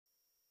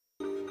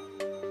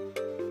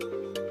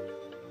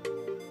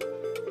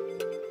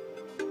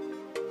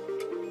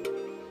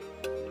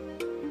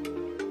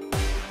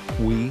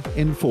we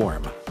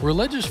inform.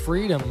 Religious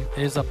freedom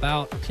is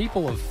about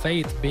people of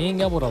faith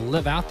being able to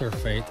live out their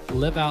faith,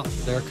 live out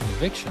their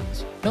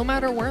convictions, no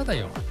matter where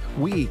they are.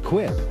 We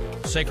equip.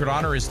 Sacred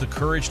honor is the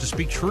courage to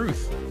speak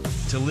truth,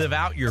 to live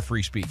out your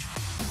free speech.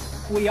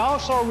 We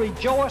also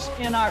rejoice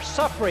in our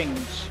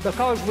sufferings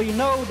because we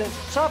know that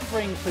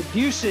suffering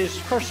produces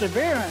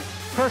perseverance,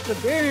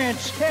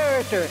 perseverance,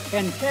 character,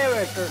 and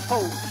character,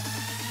 hope.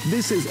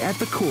 This is At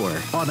the Core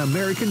on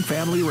American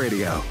Family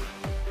Radio.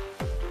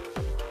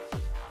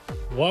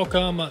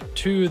 Welcome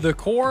to The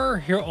Core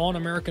here on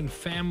American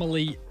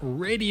Family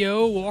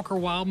Radio. Walker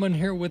Wildman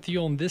here with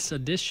you on this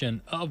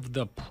edition of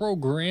the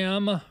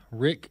program.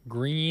 Rick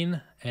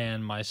Green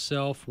and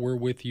myself, we're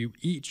with you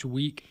each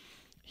week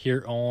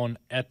here on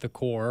At the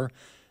Core.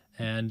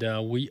 And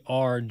we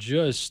are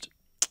just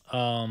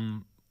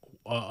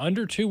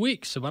under 2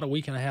 weeks, about a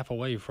week and a half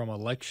away from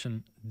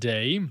Election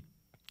Day.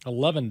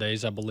 11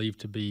 days, I believe,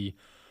 to be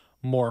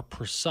more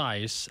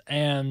precise.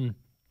 And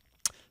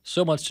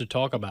so much to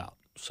talk about.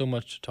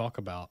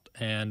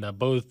 And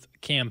both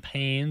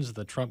campaigns,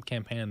 the Trump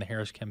campaign and the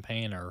Harris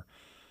campaign, are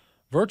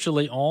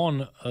virtually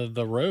on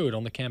the road,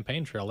 on the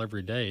campaign trail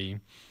every day.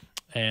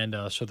 And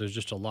so there's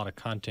just a lot of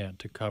content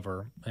to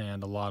cover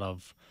and a lot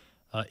of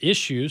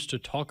issues to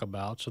talk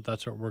about. So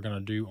that's what we're going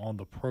to do on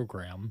the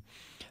program.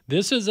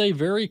 This is a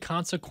very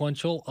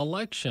consequential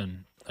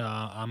election.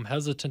 I'm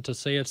hesitant to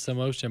say it's the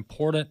most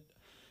important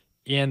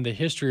in the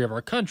history of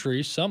our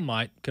country. Some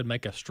could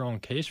make a strong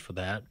case for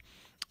that.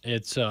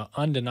 It's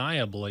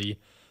undeniably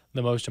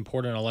the most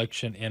important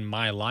election in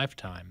my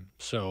lifetime.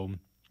 So,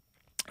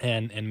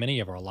 and in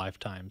many of our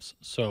lifetimes.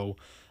 So,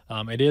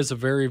 it is a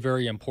very,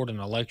 very important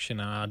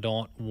election, and I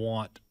don't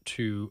want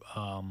to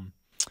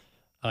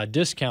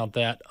discount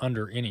that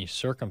under any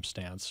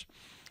circumstance.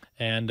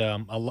 And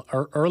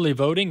early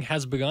voting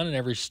has begun in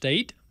every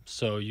state,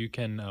 so you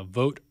can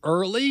vote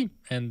early,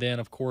 and then,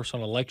 of course, on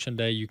Election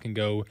Day, you can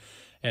go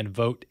and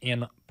vote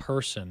in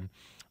person.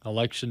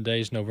 Election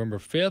Day is November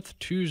 5th,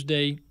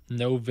 Tuesday,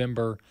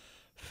 November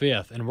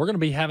 5th. And we're going to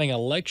be having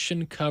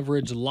election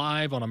coverage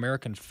live on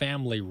American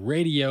Family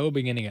Radio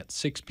beginning at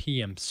 6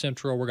 p.m.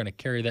 Central. We're going to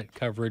carry that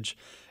coverage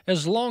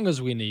as long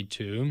as we need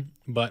to,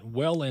 but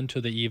well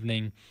into the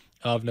evening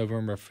of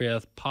November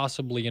 5th,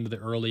 possibly into the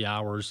early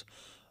hours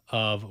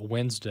of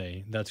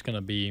Wednesday. That's going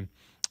to be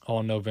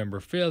on November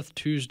 5th,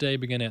 Tuesday,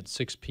 beginning at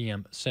 6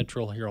 p.m.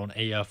 Central here on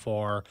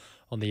AFR,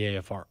 on the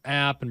AFR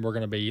app. And we're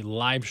going to be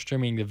live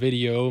streaming the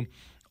video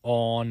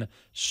on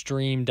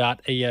stream.afa.net,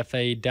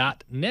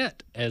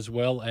 as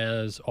well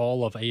as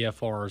all of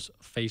AFR's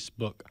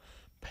Facebook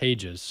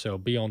pages. So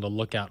be on the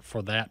lookout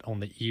for that on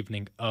the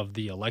evening of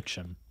the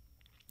election.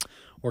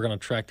 We're going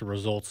to track the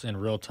results in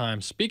real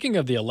time. Speaking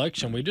of the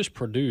election, we just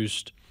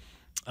produced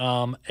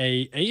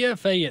a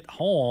AFA at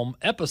Home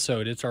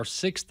episode. It's our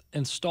 6th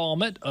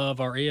installment of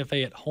our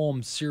AFA at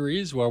Home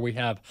series, where we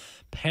have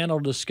panel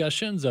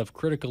discussions of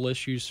critical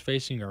issues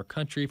facing our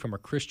country from a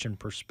Christian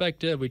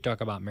perspective. We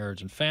talk about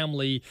marriage and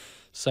family,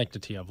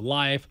 sanctity of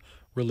life,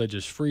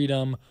 religious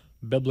freedom,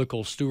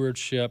 biblical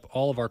stewardship,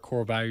 all of our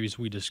core values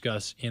we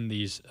discuss in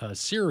these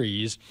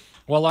series.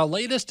 Well, our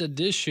latest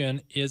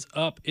edition is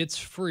up. It's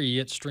free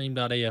at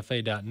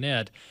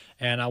stream.afa.net,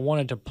 and I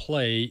wanted to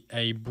play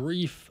a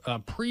brief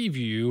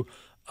preview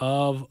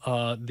of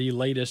the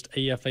latest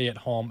AFA at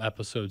Home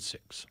episode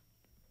 6.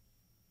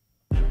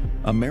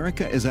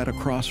 America is at a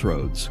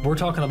crossroads. We're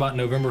talking about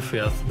November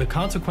 5th. The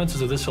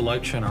consequences of this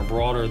election are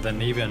broader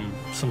than even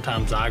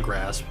sometimes I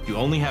grasp. You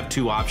only have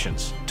two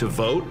options, to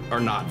vote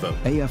or not vote.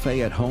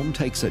 AFA at Home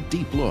takes a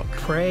deep look.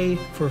 Pray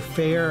for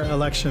fair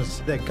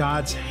elections, that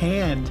God's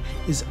hand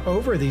is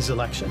over these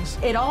elections.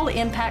 It all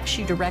impacts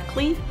you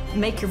directly.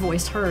 Make your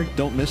voice heard.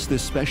 Don't miss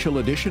this special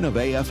edition of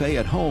AFA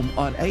at Home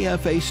on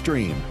AFA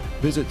Stream.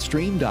 Visit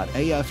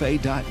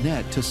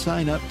stream.afa.net to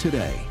sign up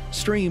today.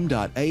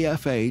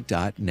 Stream.afa.net.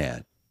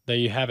 There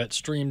you have it,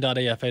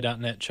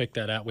 stream.afa.net. Check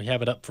that out. We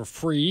have it up for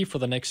free for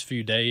the next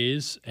few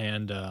days,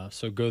 and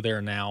so go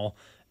there now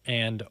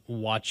and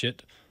watch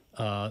it.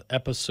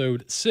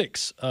 Episode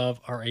 6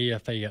 of our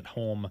AFA at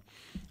Home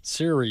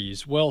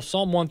series. Well,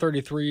 Psalm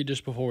 133,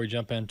 just before we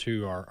jump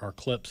into our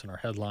clips and our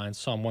headlines,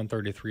 Psalm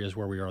 133 is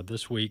where we are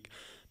this week.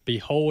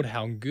 Behold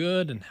how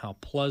good and how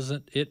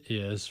pleasant it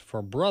is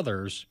for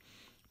brothers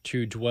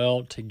to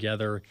dwell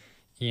together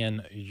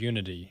in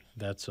unity.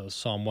 That's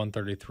Psalm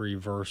 133,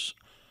 verse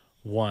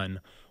 1.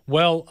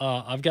 Well,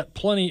 I've got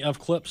plenty of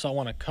clips I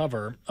want to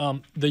cover.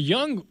 The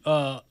young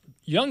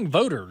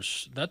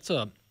voters, that's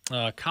a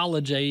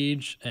college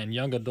age and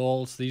young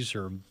adults. These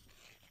are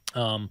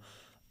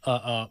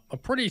a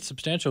pretty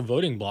substantial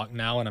voting bloc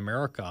now in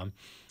America.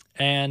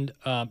 And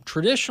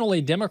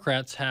traditionally,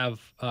 Democrats have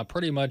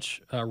pretty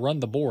much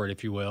run the board,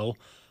 if you will,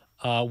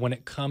 when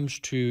it comes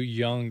to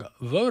young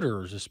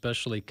voters,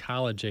 especially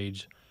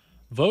college-age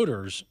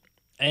voters.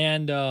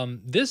 And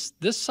this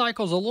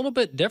cycle is a little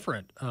bit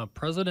different.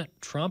 President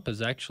Trump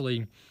is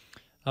actually,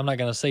 I'm not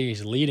going to say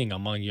he's leading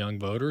among young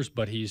voters,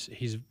 but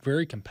he's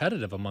very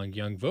competitive among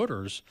young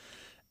voters.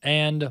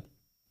 And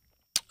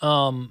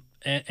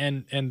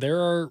and there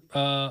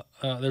are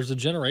there's a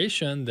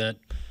generation that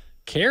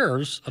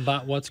cares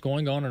about what's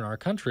going on in our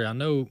country. I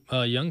know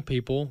young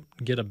people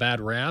get a bad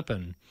rap,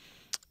 and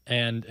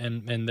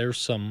there's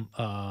some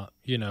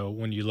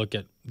when you look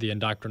at the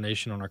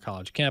indoctrination on our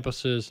college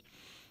campuses,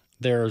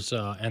 there's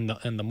and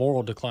the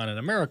moral decline in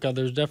America.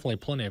 There's definitely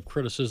plenty of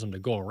criticism to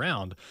go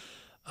around.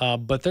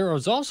 But there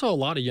is also a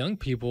lot of young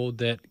people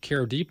that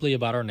care deeply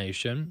about our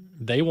nation.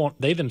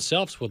 They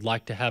themselves would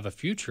like to have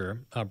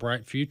a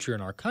bright future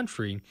in our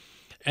country,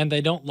 and they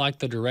don't like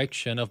the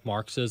direction of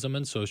Marxism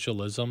and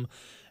socialism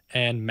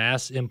and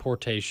mass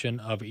importation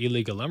of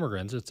illegal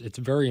immigrants. It's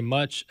very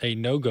much a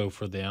no-go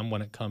for them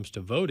when it comes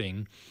to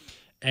voting.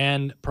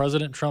 And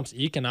President Trump's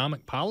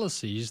economic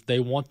policies, they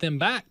want them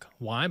back.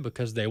 Why?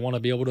 Because they want to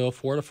be able to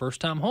afford a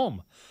first-time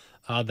home.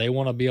 They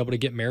want to be able to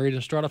get married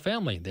and start a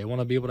family. They want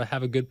to be able to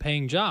have a good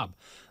paying job.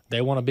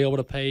 They want to be able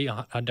to pay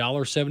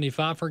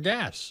 $1.75 for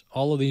gas.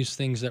 All of these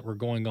things that were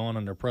going on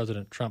under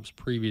President Trump's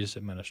previous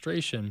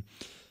administration,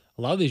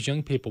 a lot of these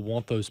young people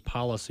want those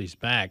policies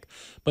back.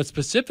 But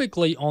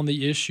specifically on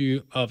the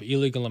issue of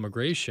illegal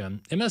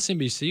immigration,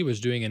 MSNBC was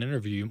doing an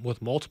interview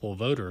with multiple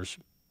voters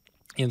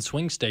in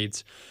swing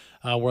states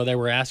where they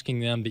were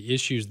asking them the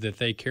issues that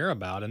they care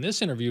about. And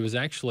this interview was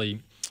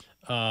actually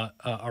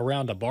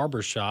around a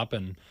barber shop,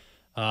 and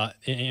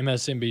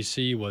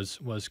MSNBC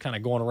was kind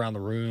of going around the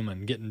room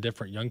and getting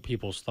different young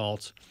people's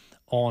thoughts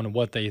on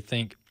what they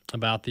think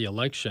about the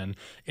election.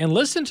 And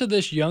listen to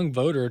this young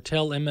voter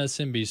tell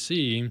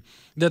MSNBC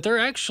that they're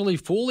actually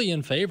fully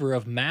in favor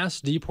of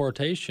mass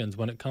deportations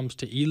when it comes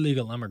to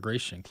illegal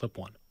immigration. Clip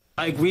one.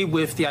 I agree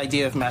with the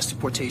idea of mass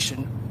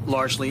deportation,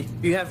 largely.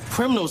 You have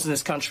criminals in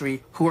this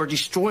country who are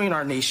destroying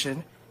our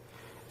nation.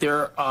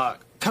 They're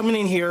coming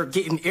in here,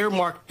 getting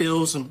earmarked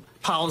bills and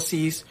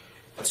policies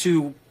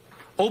to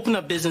open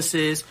up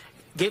businesses,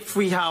 get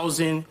free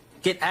housing,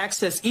 get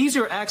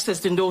easier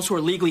access than those who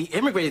are legally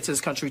immigrated to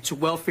this country to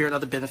welfare and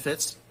other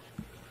benefits.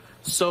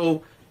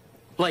 So,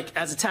 like,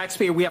 as a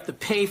taxpayer, we have to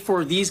pay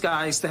for these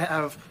guys to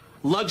have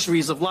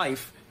luxuries of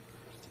life,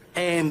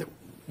 and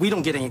we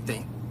don't get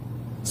anything,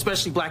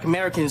 especially Black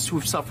Americans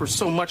who suffer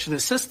so much in the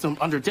system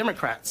under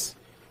Democrats.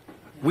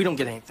 We don't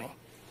get anything.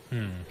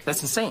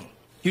 That's insane.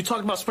 You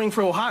talk about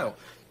Springfield, Ohio,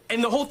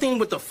 and the whole thing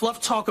with the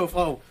fluff talk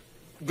of,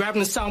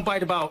 grabbing the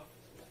soundbite about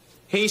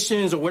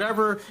Haitians or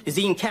whatever is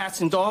eating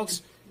cats and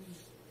dogs.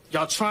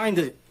 Y'all trying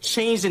to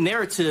change the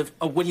narrative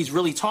of what he's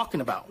really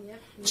talking about.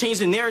 Change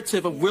the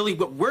narrative of really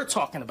what we're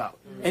talking about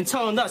and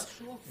telling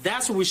us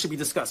that's what we should be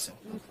discussing.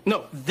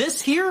 No,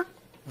 this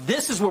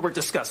is what we're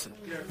discussing.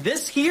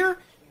 This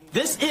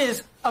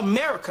is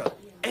America,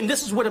 and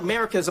this is what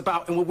America is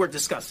about and what we're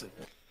discussing.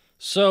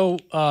 So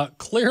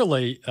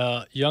clearly,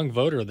 young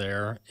voter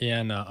there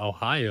in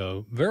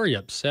Ohio, very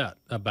upset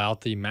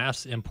about the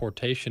mass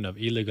importation of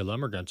illegal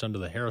immigrants under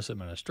the Harris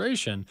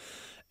administration.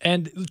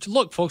 And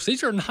look, folks,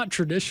 these are not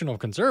traditional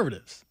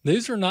conservatives.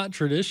 These are not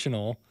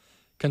traditional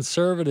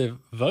conservative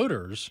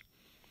voters.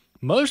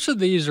 Most of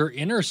these are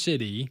inner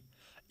city,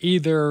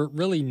 either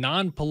really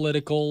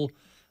non-political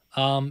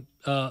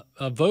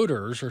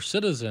voters or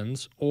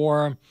citizens,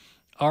 or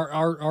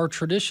are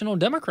traditional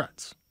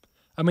Democrats.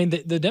 I mean,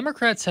 the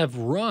Democrats have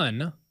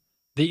run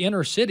the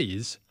inner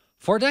cities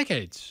for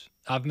decades.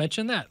 I've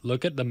mentioned that.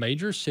 Look at the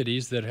major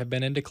cities that have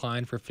been in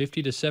decline for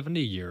 50 to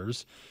 70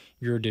 years.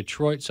 Your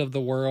Detroits of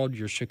the world,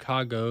 your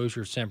Chicagos,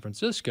 your San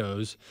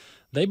Franciscos,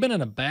 they've been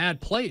in a bad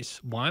place.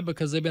 Why?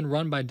 Because they've been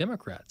run by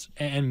Democrats.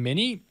 And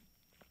many,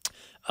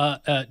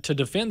 to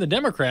defend the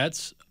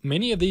Democrats,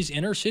 many of these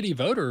inner city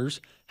voters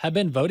have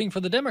been voting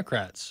for the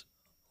Democrats.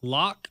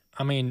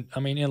 In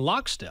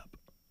lockstep.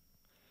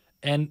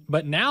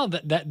 But now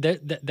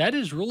that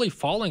is really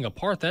falling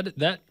apart.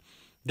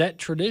 That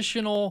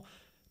traditional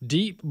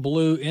deep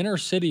blue inner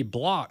city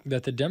bloc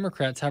that the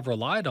Democrats have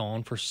relied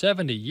on for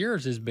 70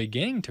 years is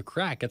beginning to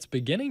crack. It's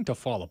beginning to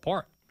fall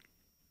apart.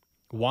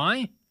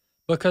 Why?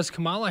 Because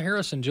Kamala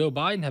Harris and Joe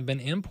Biden have been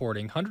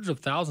importing hundreds of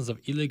thousands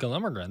of illegal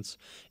immigrants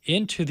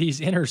into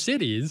these inner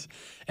cities.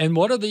 And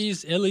what are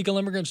these illegal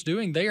immigrants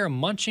doing? They are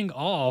munching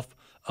off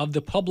of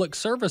the public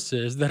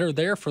services that are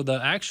there for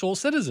the actual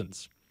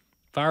citizens.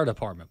 Fire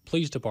department,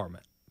 police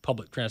department,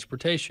 public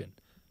transportation,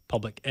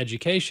 public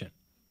education.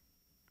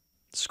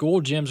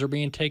 School gyms are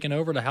being taken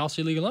over to house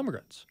illegal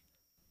immigrants.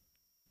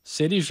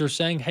 Cities are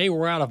saying, hey,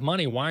 we're out of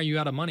money. Why are you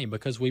out of money?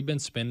 Because we've been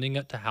spending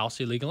it to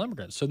house illegal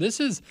immigrants. So this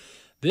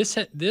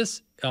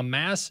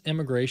mass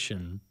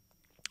immigration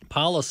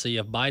policy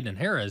of Biden and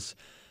Harris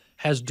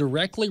has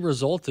directly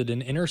resulted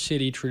in inner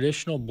city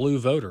traditional blue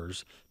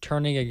voters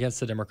turning against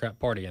the Democrat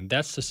Party. And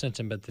that's the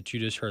sentiment that you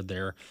just heard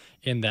there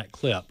in that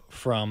clip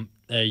from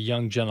a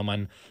young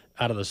gentleman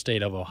out of the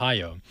state of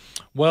Ohio.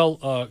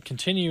 Well,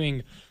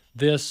 continuing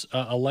this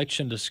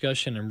election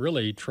discussion and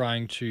really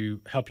trying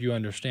to help you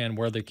understand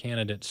where the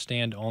candidates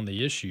stand on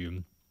the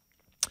issue,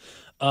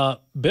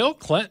 Bill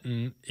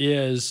Clinton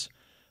is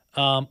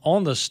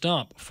on the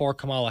stump for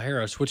Kamala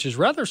Harris, which is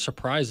rather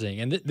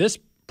surprising. And this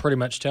pretty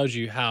much tells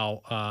you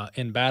how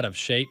in bad of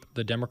shape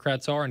the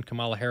Democrats are and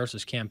Kamala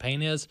Harris's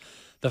campaign is.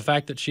 The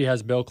fact that she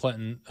has Bill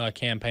Clinton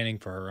campaigning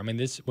for her. I mean,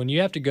 this when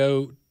you have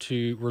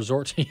to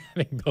resort to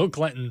having Bill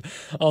Clinton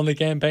on the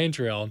campaign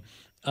trail,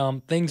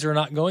 things are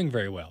not going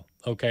very well,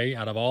 okay,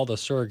 out of all the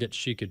surrogates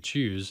she could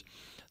choose.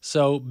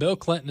 So Bill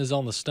Clinton is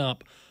on the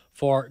stump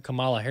for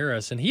Kamala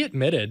Harris, and he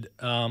admitted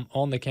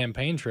on the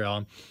campaign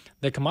trail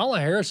that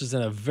Kamala Harris is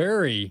in a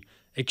very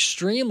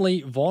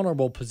extremely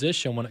vulnerable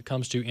position when it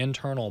comes to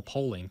internal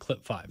polling.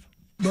 Clip 5.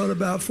 But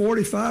about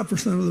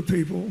 45% of the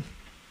people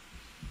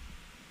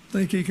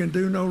think he can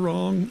do no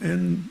wrong,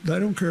 and they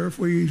don't care if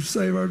we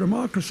save our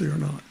democracy or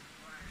not.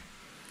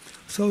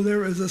 So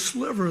there is a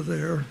sliver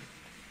there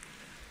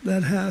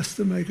that has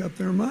to make up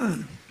their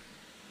mind.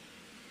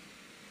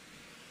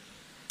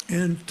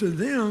 And to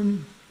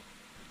them,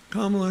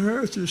 Kamala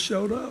Harris just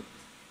showed up.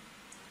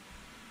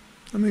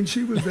 I mean,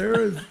 she was there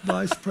as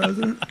vice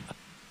president,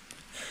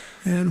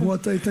 and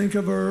what they think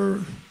of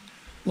her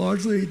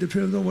largely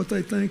depends on what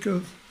they think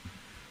of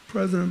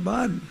President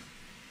Biden.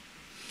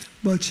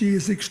 But she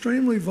is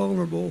extremely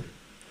vulnerable,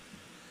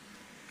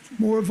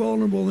 more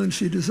vulnerable than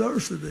she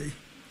deserves to be,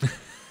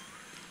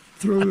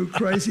 through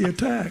crazy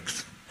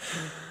attacks.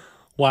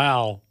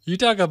 Wow. You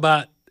talk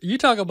about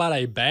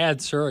a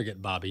bad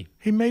surrogate, Bobby.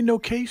 He made no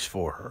case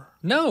for her.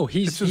 No,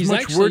 it's as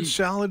much word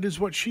salad as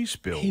what she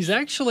spills. He's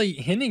actually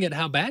hinting at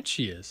how bad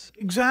she is.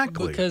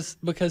 Exactly.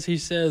 Because he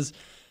says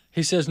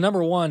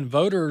number one,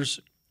 voters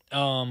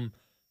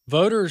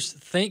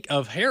think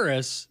of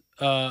Harris.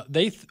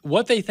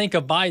 What they think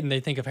of Biden, they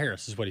think of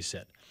Harris, is what he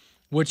said,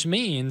 which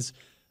means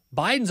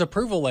Biden's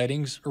approval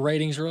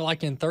ratings are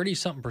like in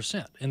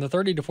 30-something%, in the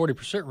 30 to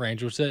 40%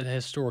 range, which is at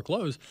historic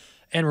lows.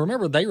 And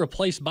remember, they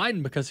replaced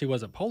Biden because he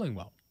wasn't polling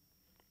well,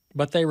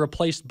 but they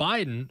replaced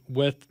Biden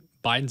with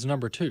Biden's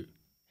number 2,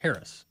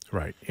 Harris.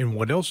 Right. And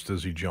what else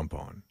does he jump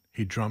on?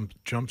 He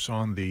jumps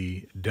on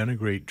the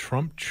denigrate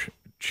Trump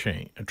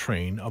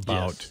train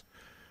about, yes,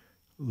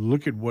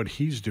 look at what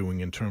he's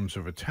doing in terms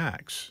of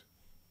attacks.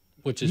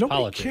 Which is Nobody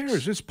politics.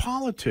 cares. It's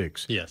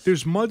politics. Yes.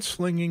 There's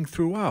mudslinging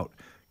throughout.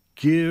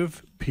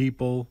 Give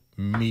people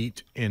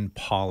meat in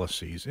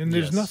policies, and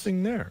there's yes,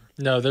 nothing there.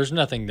 No, there's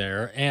nothing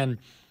there. And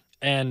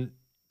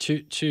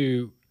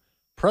to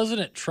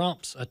President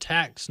Trump's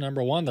attacks,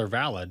 number one, they're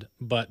valid,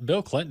 but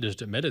Bill Clinton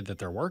just admitted that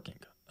they're working.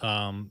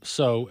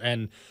 So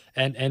let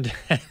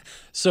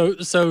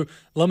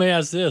me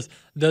ask this: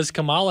 does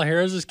Kamala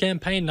Harris's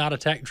campaign not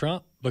attack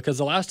Trump? Because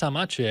the last time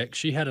I checked,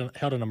 she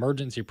held an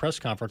emergency press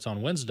conference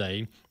on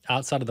Wednesday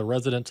outside of the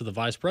residence of the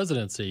vice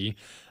presidency,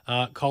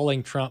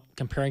 calling Trump,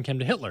 comparing him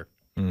to Hitler.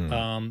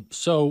 And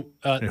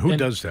who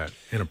does that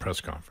in a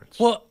press conference?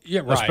 Well, yeah,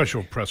 right. A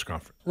special press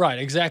conference. Right,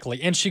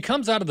 exactly. And she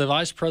comes out of the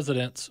vice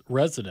president's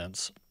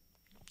residence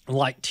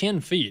like 10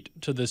 feet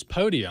to this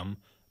podium,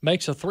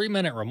 makes a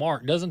 3-minute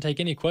remark, doesn't take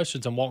any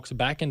questions, and walks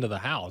back into the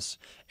house.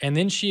 And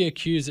then she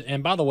accuses,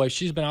 and by the way,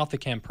 she's been off the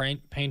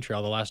campaign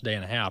trail the last day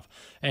and a half,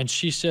 and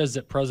she says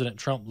that President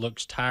Trump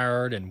looks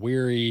tired and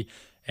weary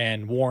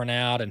and worn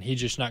out, and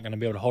he's just not going to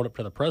be able to hold up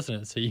to the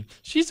presidency.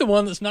 She's the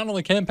one that's not on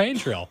the campaign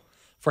trail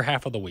for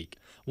half of the week.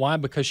 Why?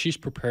 Because she's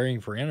preparing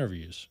for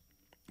interviews.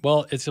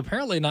 Well, it's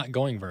apparently not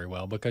going very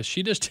well because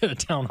she just did a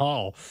town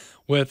hall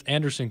with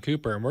Anderson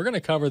Cooper, and we're going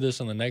to cover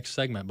this in the next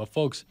segment. But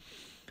folks,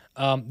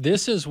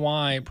 this is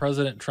why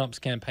President Trump's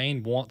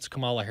campaign wants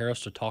Kamala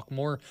Harris to talk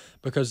more,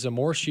 because the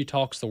more she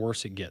talks, the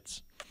worse it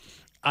gets.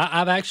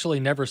 I've actually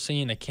never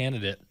seen a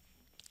candidate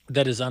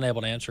that is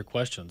unable to answer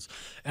questions.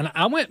 And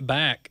I went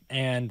back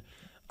and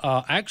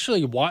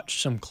actually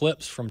watched some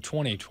clips from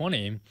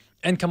 2020,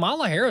 and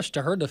Kamala Harris,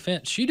 to her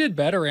defense, she did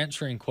better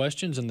answering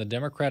questions in the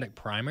Democratic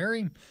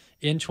primary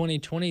in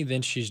 2020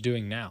 than she's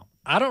doing now.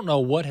 I don't know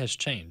what has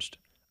changed.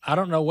 I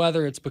don't know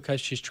whether it's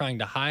because she's trying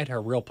to hide her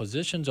real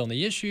positions on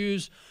the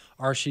issues,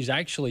 or she's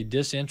actually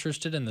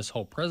disinterested in this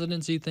whole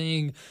presidency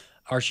thing,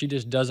 or she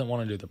just doesn't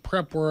want to do the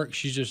prep work.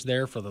 She's just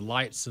there for the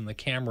lights and the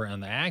camera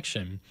and the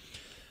action.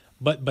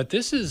 But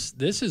this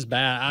is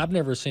bad. I've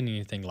never seen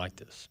anything like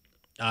this.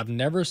 I've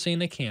never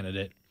seen a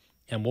candidate,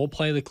 and we'll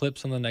play the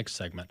clips in the next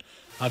segment.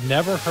 I've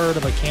never heard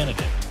of a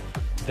candidate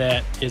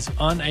that is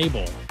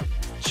unable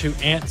to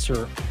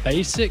answer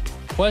basic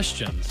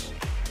questions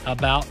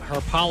about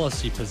her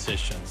policy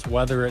positions,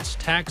 whether it's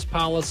tax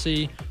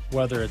policy,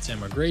 whether it's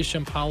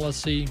immigration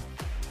policy.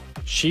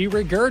 She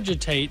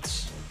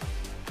regurgitates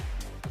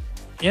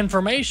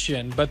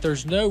information, but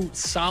there's no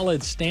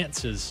solid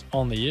stances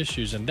on the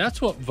issues, and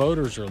that's what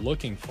voters are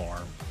looking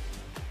for.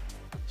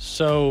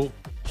 So,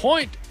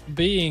 point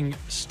being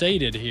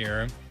stated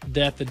here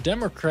that the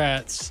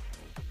Democrats,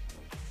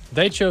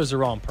 they chose the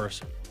wrong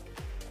person.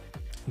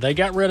 They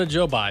got rid of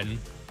Joe Biden,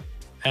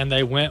 and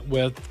they went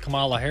with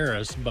Kamala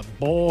Harris, but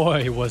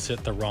boy, was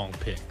it the wrong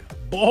pick.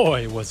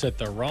 Boy, was it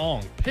the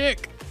wrong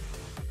pick.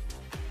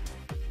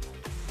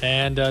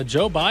 And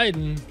Joe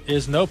Biden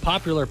is no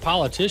popular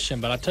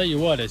politician, but I tell you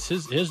what,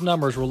 his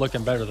numbers were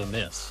looking better than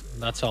this.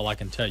 That's all I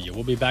can tell you.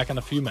 We'll be back in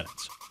a few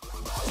minutes.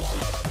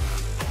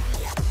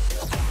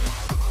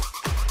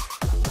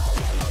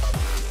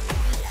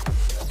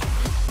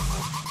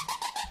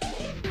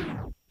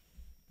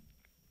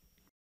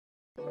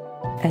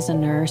 As a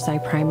nurse, I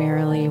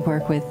primarily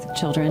work with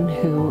children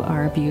who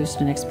are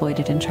abused and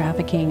exploited in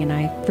trafficking, and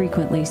I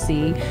frequently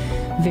see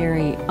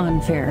very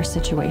unfair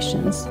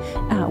situations.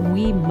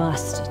 We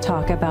must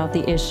talk about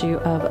the issue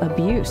of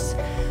abuse.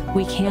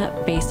 We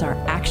can't base our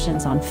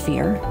actions on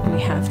fear. We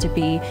have to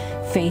be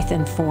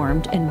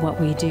faith-informed in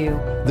what we do.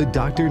 The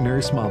Dr.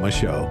 Nurse Mama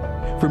Show.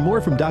 For more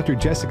from Dr.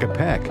 Jessica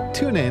Peck,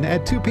 tune in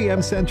at 2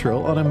 p.m.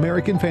 Central on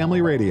American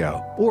Family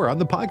Radio or on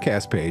the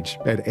podcast page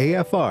at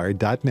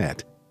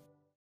afr.net.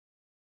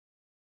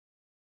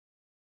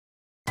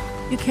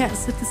 You can't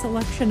sit this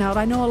election out.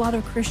 I know a lot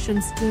of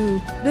Christians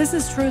do. This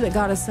is true that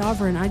God is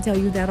sovereign. I tell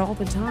you that all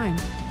the time.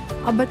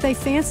 But they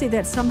fancy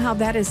that somehow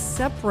that is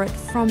separate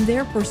from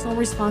their personal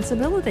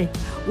responsibility.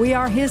 We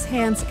are His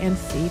hands and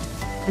feet,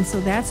 and so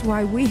that's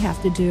why we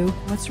have to do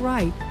what's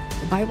right.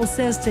 The Bible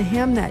says, to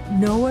him that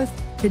knoweth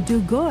to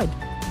do good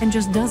and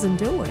just doesn't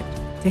do it,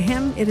 to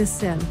him it is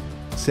sin.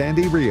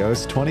 Sandy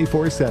Rios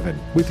 24/7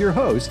 with your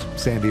host,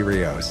 Sandy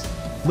Rios.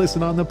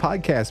 Listen on the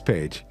podcast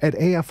page at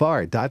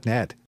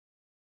afr.net.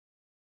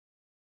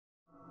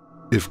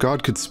 If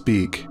God could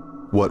speak,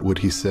 what would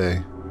He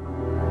say?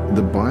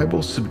 The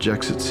Bible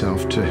subjects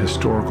itself to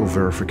historical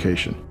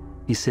verification.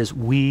 He says,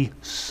 we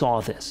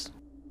saw this.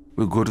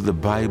 We go to the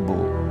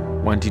Bible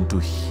wanting to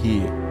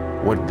hear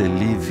what the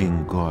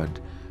living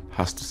God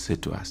has to say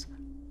to us.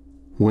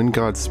 When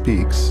God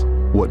speaks,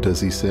 what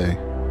does He say?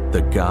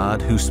 The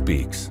God Who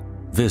Speaks.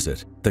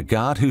 Visit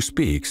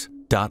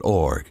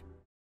thegodwhospeaks.org.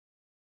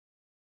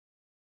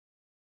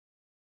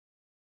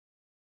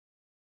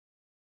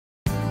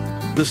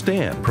 The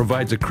Stand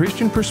provides a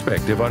Christian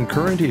perspective on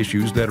current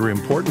issues that are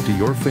important to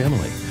your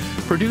family.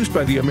 Produced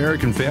by the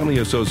American Family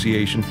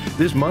Association,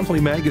 this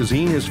monthly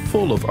magazine is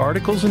full of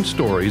articles and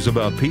stories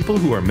about people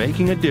who are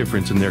making a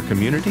difference in their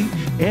community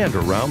and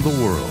around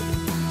the world.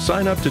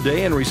 Sign up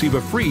today and receive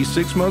a free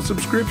 6-month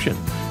subscription.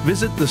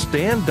 Visit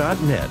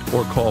thestand.net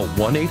or call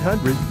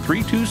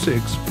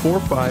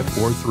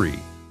 1-800-326-4543.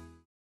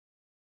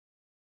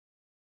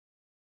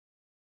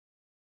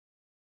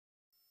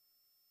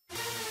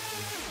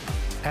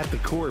 At the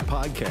Coord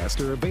podcast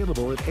are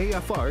available at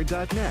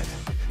afr.net.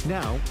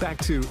 Now, back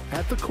to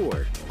At the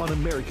Coord on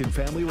American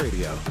Family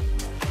Radio.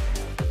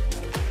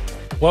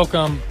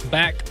 Welcome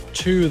back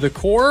to the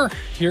Core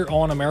here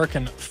on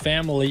American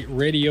Family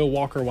Radio.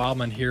 Walker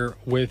Wildman here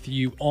with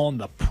you on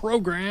the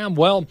program.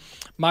 Well,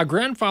 my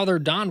grandfather,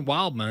 Don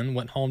Wildman,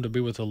 went home to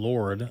be with the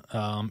Lord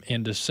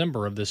in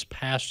December of this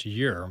past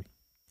year.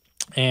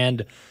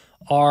 And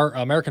our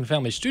American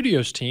Family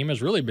Studios team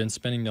has really been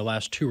spending the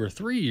last 2 or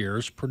 3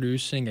 years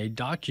producing a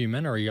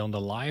documentary on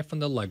the life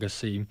and the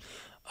legacy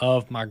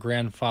of my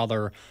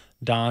grandfather,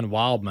 Don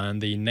Wildman.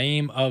 The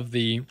name of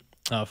the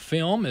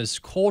film is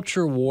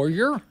Culture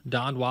Warrior,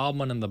 Don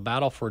Wildman and the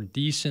Battle for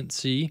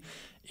Decency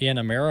in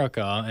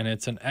America, and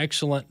it's an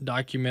excellent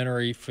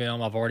documentary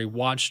film. I've already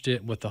watched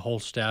it with the whole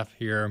staff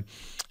here,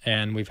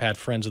 and we've had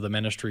friends of the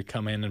ministry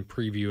come in and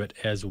preview it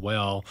as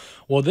well.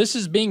 Well, this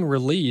is being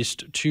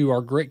released to our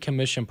Great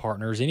Commission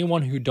partners,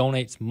 anyone who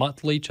donates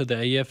monthly to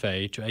the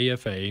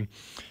AFA,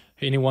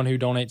 anyone who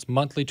donates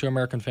monthly to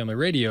American Family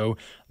Radio.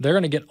 They're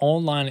going to get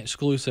online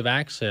exclusive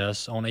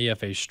access on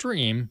AFA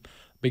Stream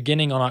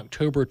beginning on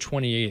October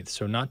 28th,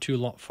 so not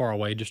too far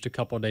away, just a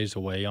couple of days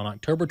away. On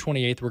October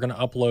 28th, we're going to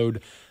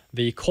upload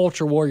the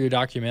Culture Warrior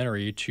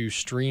documentary to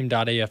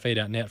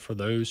stream.afa.net for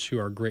those who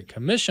are Great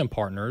Commission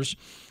partners.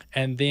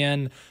 And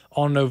then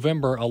on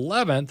November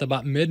 11th,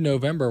 about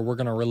mid-November, we're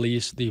going to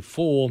release the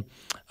full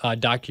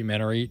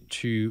documentary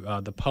to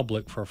the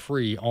public for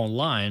free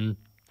online.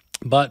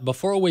 But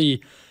before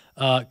we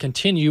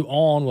continue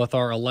on with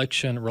our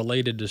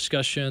election-related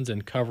discussions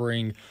and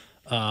covering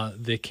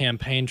the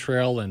campaign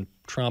trail and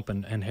Trump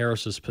and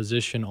Harris's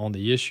position on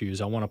the issues,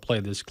 I want to play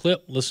this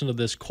clip. Listen to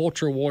this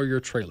Culture Warrior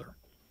trailer.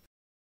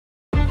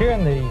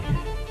 During the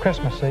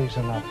Christmas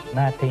season of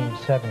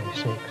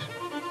 1976,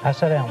 I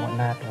sat down one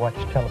night to watch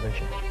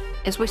television.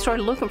 As we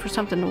started looking for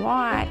something to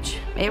watch,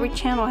 every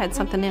channel had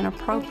something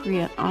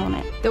inappropriate on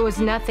it. There was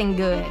nothing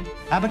good.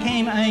 I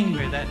became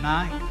angry that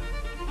night.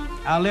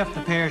 I left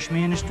the parish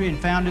ministry and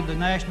founded the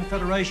National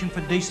Federation for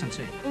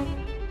Decency.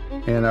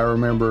 And I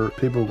remember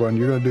people going,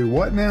 "You're going to do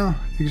what now,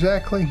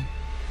 exactly?"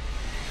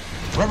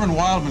 Reverend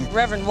Wildman.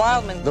 Reverend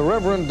Wildman. The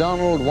Reverend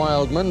Donald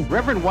Wildman.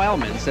 Reverend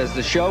Wildman says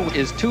the show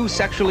is too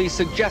sexually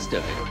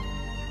suggestive.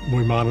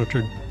 We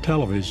monitored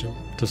television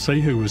to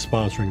see who was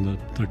sponsoring the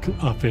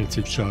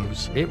offensive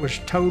shows. It was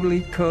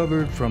totally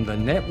covered from the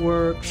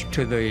networks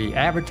to the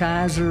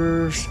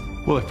advertisers.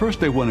 Well, at first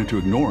they wanted to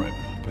ignore it,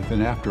 but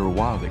then after a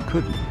while they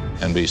couldn't.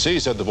 NBC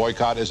said the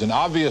boycott is an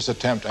obvious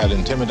attempt at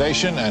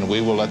intimidation, and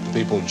we will let the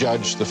people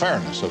judge the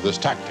fairness of this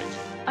tactic.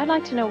 I'd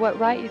like to know what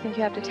right you think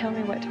you have to tell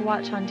me what to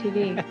watch on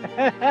TV.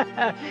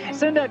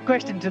 Send that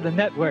question to the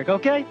network,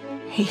 okay?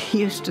 He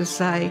used to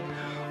say,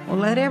 well,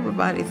 let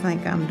everybody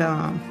think I'm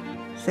dumb.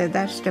 Said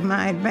that's to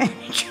my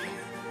advantage.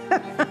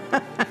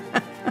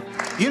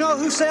 You know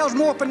who sells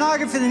more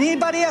pornography than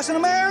anybody else in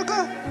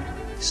America?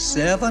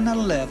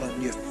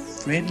 7-Eleven, your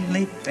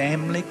friendly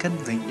family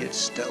convenience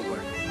store.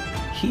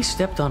 he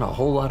stepped on a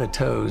whole lot of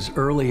toes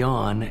early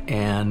on,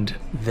 and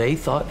they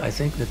thought, I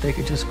think, that they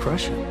could just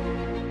crush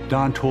him.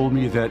 Don told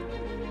me that,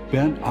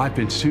 Ben, I've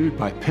been sued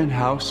by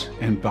Penthouse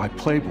and by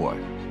Playboy.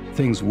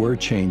 Things were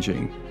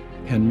changing,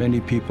 and many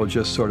people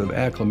just sort of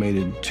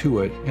acclimated to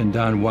it, and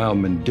Don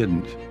Wildman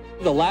didn't.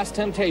 The Last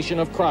Temptation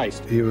of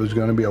Christ. It was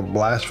going to be a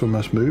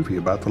blasphemous movie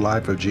about the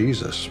life of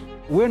Jesus.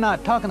 We're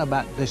not talking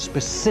about the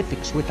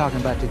specifics, we're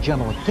talking about the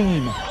general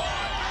theme.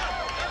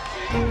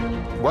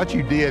 What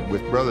you did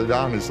with Brother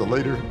Don as the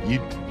leader,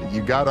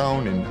 you got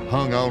on and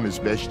hung on as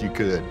best you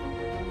could.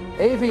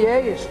 AVA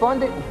is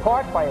funded in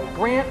part by a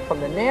grant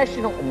from the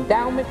National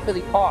Endowment for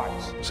the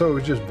Arts. So it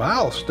was just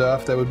vile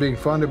stuff that was being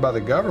funded by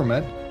the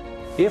government.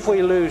 If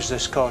we lose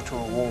this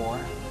cultural war,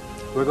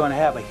 we're going to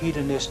have a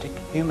hedonistic,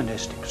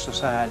 humanistic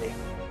society.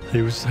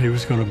 He was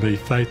going to be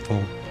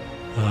faithful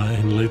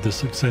and lead the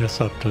success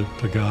up to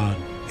God.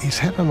 He's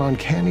had an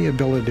uncanny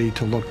ability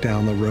to look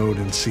down the road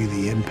and see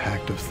the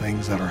impact of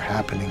things that are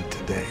happening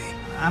today.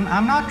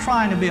 I'm not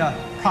trying to be a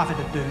prophet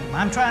of doom.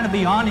 I'm trying to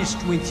be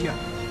honest with you.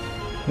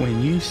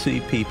 When you see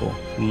people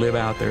live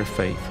out their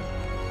faith,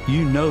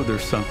 you know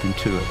there's something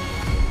to it.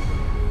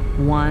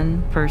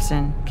 One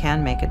person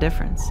can make a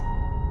difference.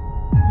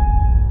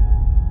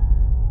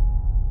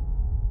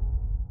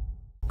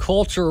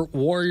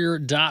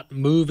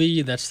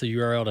 CultureWarrior.movie. That's the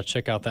URL to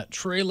check out that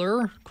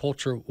trailer,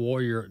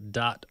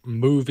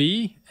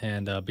 CultureWarrior.movie,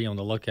 and be on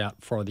the lookout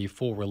for the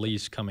full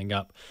release coming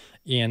up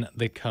in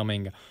the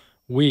coming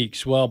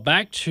weeks. Well,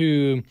 back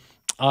to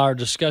our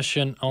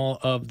discussion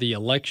of the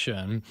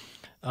election.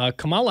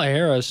 Kamala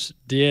Harris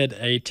did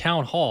a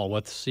town hall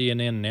with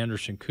CNN and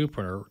Anderson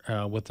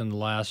Cooper within the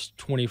last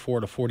 24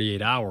 to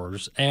 48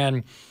 hours,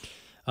 and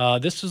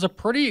this is a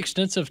pretty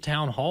extensive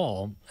town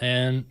hall,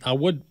 and I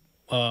would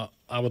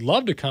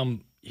love to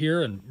come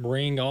here and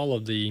bring all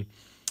of the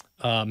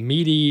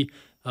meaty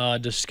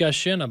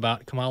discussion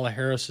about Kamala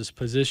Harris's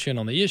position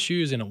on the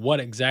issues and what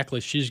exactly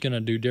she's going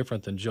to do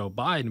different than Joe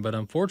Biden. But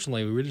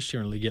unfortunately, we just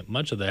didn't really get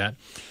much of that.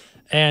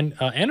 And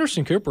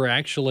Anderson Cooper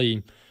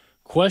actually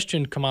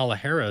questioned Kamala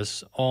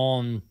Harris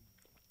on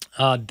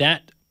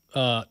that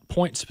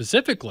point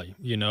specifically.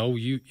 You know,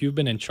 you've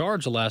been in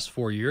charge the last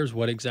 4 years.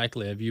 What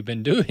exactly have you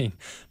been doing?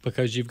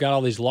 Because you've got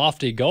all these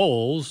lofty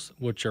goals,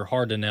 which are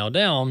hard to nail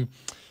down.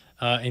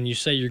 And you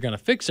say you're going to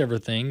fix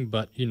everything,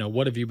 but, you know,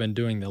 what have you been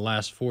doing the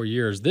last 4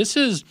 years? This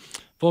is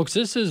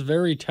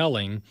very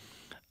telling.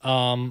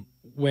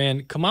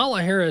 When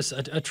Kamala Harris,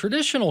 a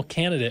traditional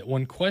candidate,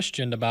 when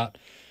questioned about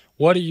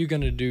what are you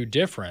going to do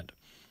different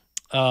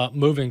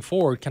moving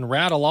forward, can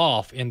rattle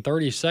off in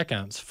 30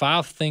 seconds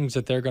 5 things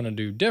that they're going to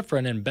do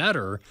different and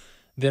better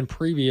than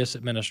previous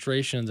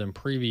administrations and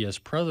previous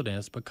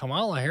presidents. But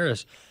Kamala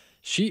Harris,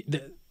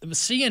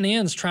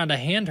 CNN's trying to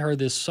hand her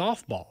this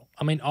softball.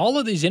 I mean, all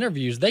of these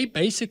interviews, they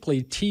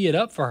basically tee it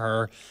up for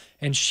her,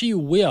 and she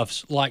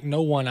whiffs like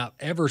no one I've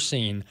ever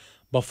seen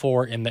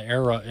before in the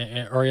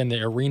era or in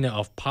the arena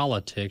of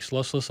politics.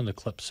 Let's listen to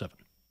clip 7.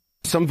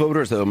 Some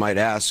voters, though, might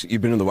ask,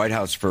 you've been in the White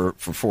House for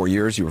 4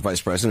 years, you were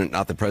vice president,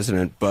 not the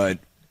president, but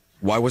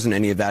why wasn't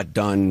any of that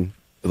done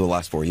the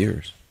last 4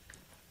 years?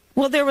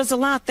 Well, there was a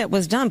lot that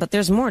was done, but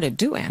there's more to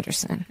do,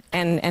 Anderson.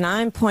 And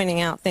I'm pointing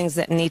out things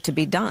that need to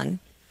be done,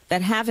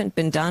 that haven't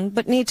been done,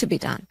 but need to be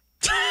done.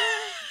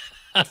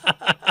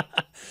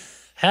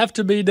 Have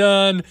to be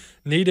done,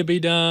 need to be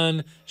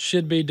done,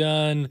 should be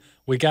done.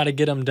 We got to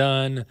get them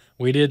done.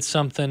 We did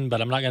something,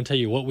 but I'm not going to tell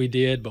you what we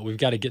did, but we've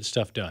got to get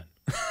stuff done.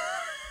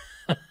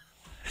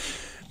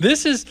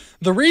 This is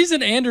the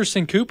reason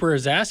Anderson Cooper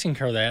is asking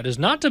her that is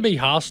not to be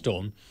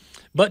hostile,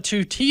 but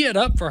to tee it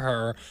up for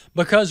her,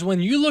 because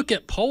when you look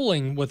at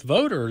polling with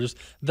voters,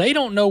 they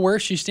don't know where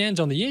she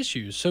stands on the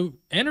issues. So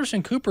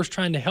Anderson Cooper's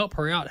trying to help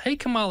her out. Hey,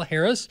 Kamala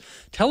Harris,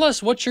 tell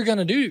us what you're going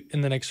to do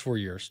in the next 4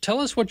 years. Tell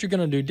us what you're going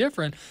to do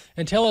different,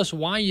 and tell us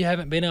why you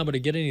haven't been able to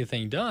get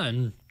anything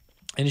done.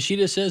 And she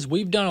just says,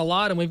 we've done a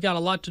lot, and we've got a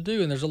lot to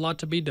do, and there's a lot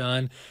to be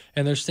done,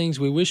 and there's things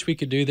we wish we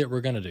could do that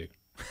we're going to do.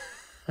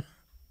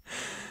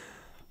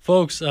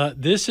 Folks,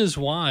 this is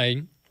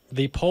why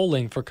the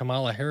polling for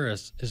Kamala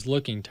Harris is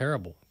looking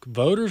terrible.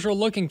 Voters are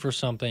looking for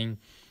something,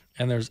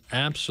 and there's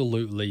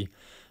absolutely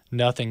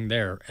nothing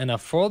there. And a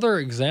further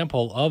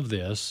example of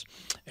this,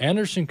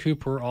 Anderson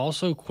Cooper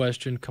also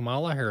questioned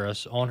Kamala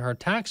Harris on her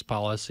tax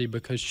policy,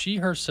 because she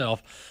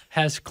herself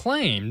has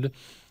claimed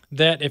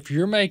that if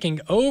you're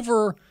making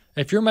under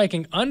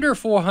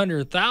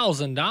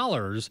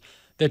 $400,000,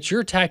 that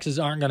your taxes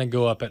aren't going to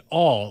go up at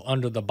all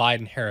under the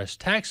Biden-Harris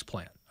tax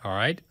plan. All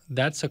right?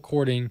 That's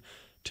according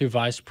to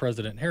Vice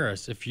President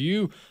Harris. If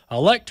you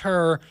elect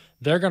her,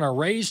 they're going to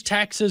raise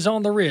taxes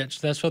on the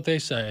rich. That's what they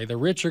say. The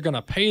rich are going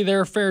to pay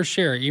their fair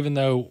share, even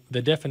though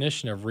the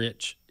definition of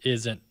rich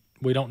isn't,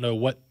 we don't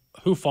know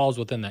who falls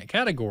within that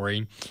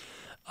category.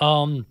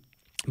 But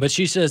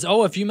she says,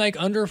 if you make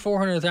under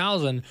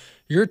 $400,000,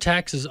 your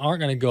taxes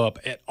aren't going to go up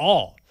at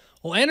all.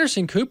 Well,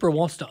 Anderson Cooper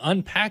wants to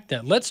unpack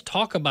that. Let's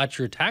talk about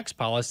your tax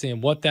policy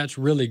and what that's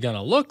really going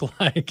to look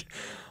like.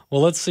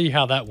 Well, let's see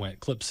how that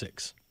went. Clip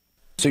 6.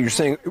 So you're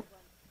saying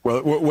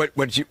Well,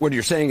 what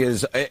you're saying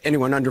is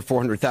anyone under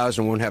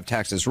 $400,000 won't have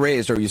taxes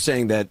raised, or are you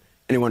saying that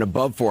anyone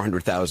above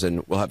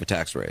 $400,000 will have a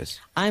tax raise?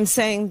 I'm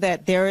saying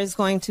that there is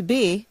going to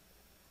be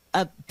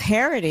a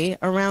parity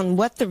around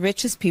what the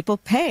richest people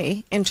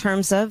pay in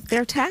terms of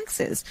their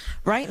taxes.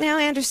 Right now,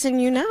 Anderson,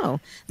 you know,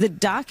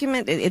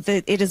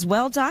 it is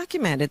well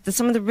documented that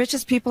some of the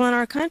richest people in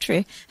our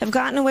country have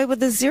gotten away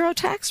with a zero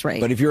tax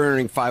rate. But if you're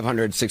earning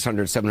 $500,000,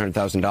 $600,000,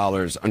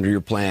 $700,000 under your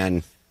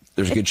plan,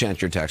 there's a good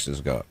chance your taxes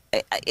go up.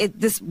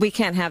 We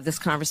can't have this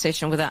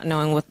conversation without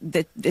knowing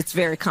it's a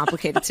very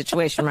complicated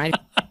situation, right?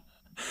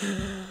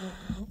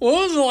 When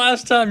was the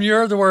last time you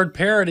heard the word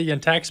parity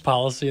and tax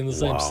policy in the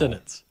same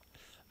sentence?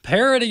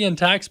 Parity and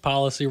tax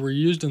policy were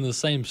used in the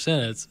same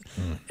sentence,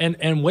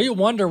 and we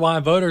wonder why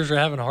voters are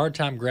having a hard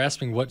time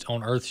grasping what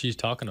on earth she's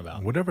talking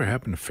about. Whatever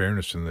happened to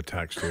fairness in the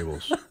tax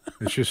tables?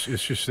 It's just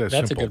that simple.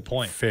 That's a good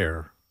point.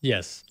 Fair.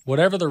 Yes.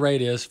 Whatever the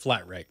rate is,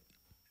 flat rate.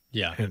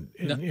 Yeah. And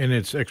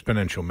it's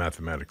exponential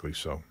mathematically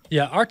so.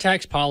 Yeah, our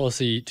tax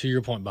policy, to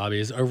your point, Bobby,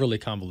 is overly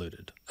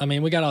convoluted. I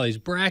mean, we got all these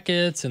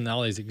brackets and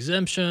all these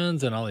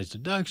exemptions and all these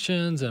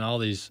deductions and all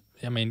these,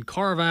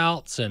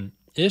 carve-outs, and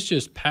it's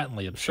just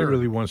patently absurd. She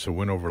really wants to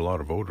win over a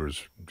lot of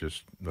voters.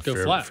 Just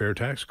fair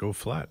tax, go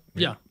flat.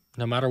 Yeah,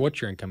 no matter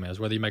what your income is,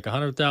 whether you make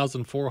 $100,000,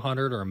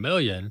 $400,000, or $1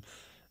 million,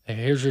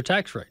 here's your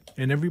tax rate.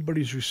 And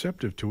everybody's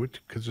receptive to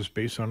it because it's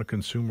based on a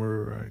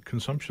consumer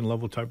consumption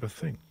level type of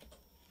thing.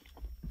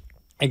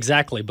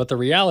 Exactly. But the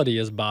reality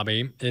is,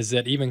 Bobby, is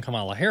that even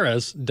Kamala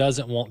Harris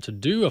doesn't want to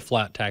do a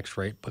flat tax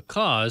rate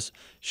because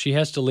she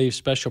has to leave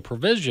special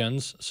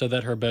provisions so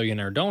that her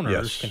billionaire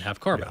donors can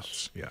have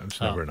carve-outs. Yes. Yeah, it's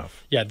never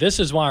enough. Yeah,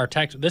 this is why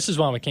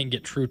we can't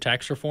get true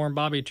tax reform,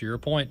 Bobby, to your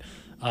point,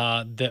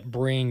 that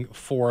bring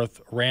forth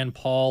Rand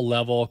Paul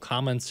level,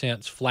 common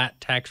sense,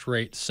 flat tax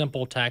rate,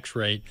 simple tax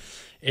rate,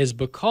 is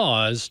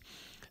because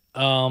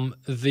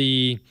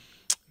the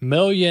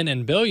million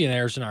and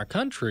billionaires in our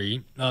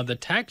country, the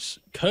tax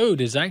code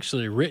is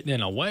actually written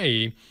in a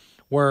way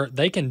where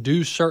they can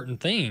do certain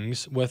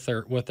things with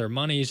their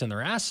monies and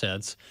their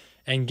assets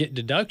and get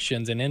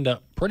deductions and end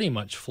up pretty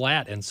much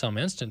flat in some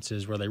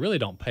instances where they really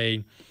don't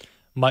pay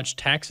much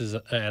taxes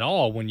at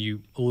all when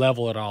you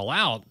level it all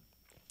out.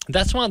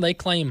 That's why they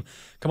claim,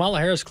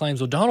 Kamala Harris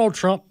claims, well, Donald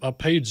Trump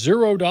paid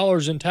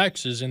 $0 in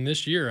taxes in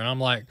this year. And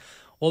I'm like,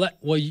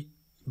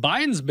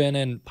 Biden's been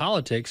in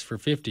politics for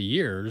 50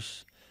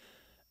 years.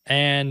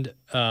 And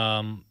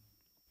going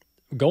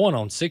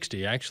on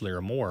 60, actually,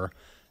 or more.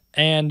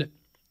 And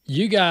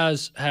you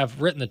guys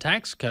have written the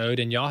tax code,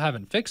 and y'all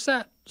haven't fixed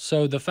that.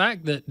 So the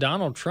fact that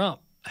Donald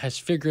Trump has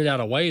figured out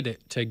a way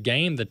to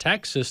game the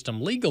tax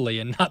system legally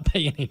and not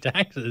pay any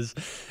taxes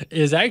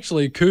is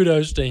actually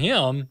kudos to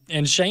him,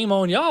 and shame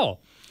on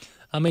y'all.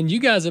 I mean, you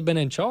guys have been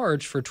in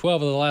charge for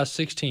 12 of the last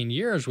 16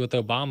 years with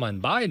Obama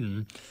and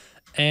Biden.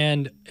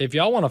 And if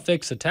y'all want to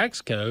fix the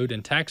tax code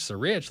and tax the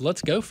rich,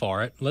 let's go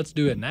for it. Let's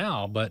do it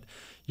now. But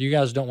you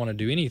guys don't want to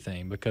do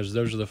anything because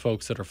those are the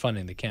folks that are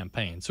funding the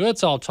campaign. So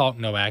it's all talk,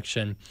 no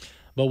action.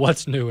 But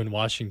what's new in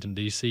Washington,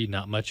 D.C.?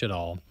 Not much at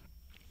all.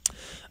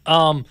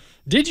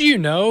 Did you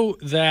know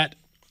that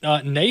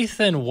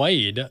Nathan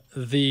Wade,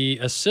 the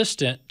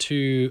assistant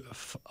to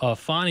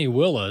Fani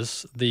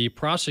Willis, the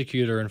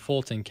prosecutor in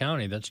Fulton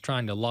County that's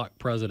trying to lock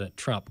President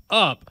Trump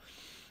up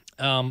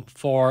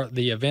for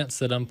the events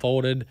that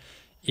unfolded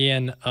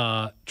in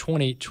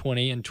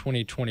 2020 and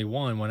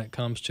 2021 when it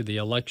comes to the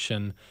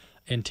election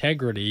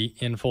integrity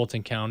in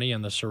Fulton County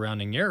and the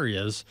surrounding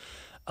areas.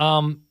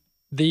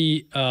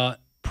 The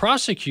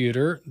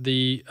prosecutor,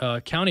 the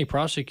county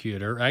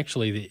prosecutor,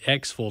 actually the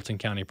ex-Fulton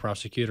County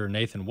prosecutor,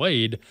 Nathan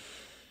Wade,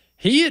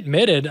 he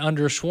admitted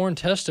under sworn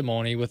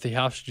testimony with the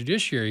House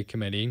Judiciary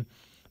Committee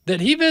that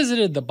he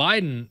visited the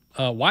Biden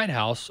White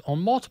House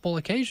on multiple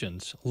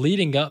occasions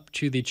leading up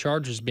to the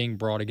charges being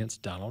brought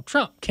against Donald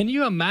Trump. Can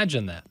you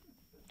imagine that?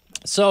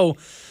 So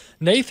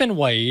Nathan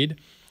Wade,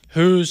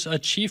 who's a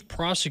chief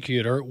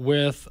prosecutor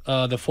with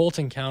the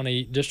Fulton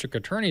County District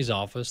Attorney's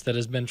Office that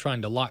has been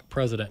trying to lock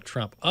President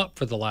Trump up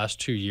for the last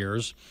 2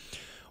 years,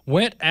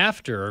 went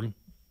to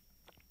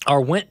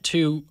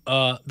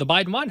the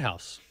Biden White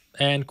House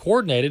and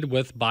coordinated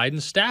with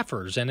Biden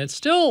staffers. And it's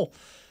still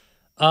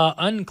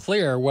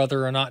unclear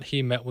whether or not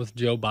he met with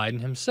Joe Biden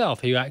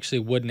himself. He actually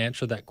wouldn't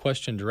answer that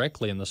question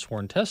directly in the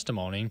sworn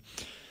testimony.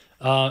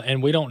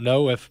 And we don't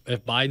know if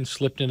Biden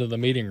slipped into the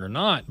meeting or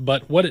not.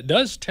 But what it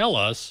does tell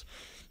us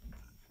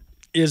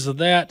is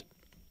that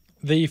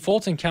the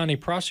Fulton County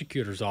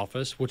Prosecutor's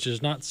Office, which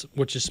is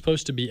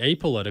supposed to be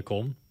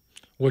apolitical,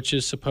 which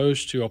is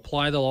supposed to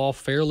apply the law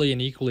fairly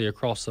and equally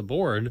across the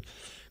board,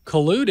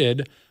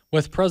 colluded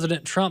with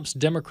President Trump's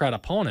Democrat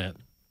opponent,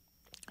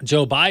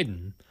 Joe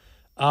Biden,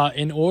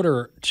 in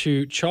order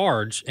to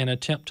charge and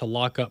attempt to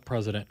lock up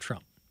President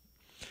Trump.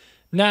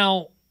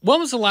 Now, when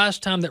was the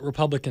last time that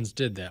Republicans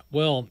did that?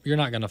 Well, you're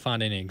not going to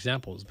find any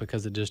examples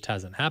because it just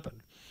hasn't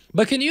happened.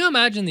 But can you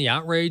imagine the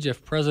outrage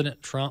if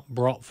President Trump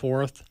brought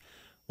forth,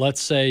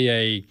 let's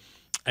say,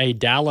 a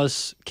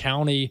Dallas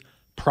County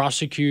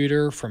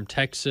prosecutor from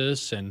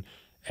Texas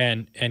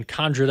and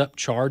conjured up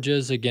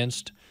charges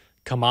against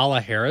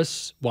Kamala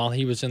Harris while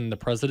he was in the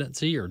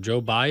presidency, or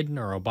Joe Biden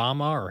or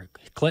Obama or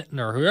Clinton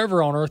or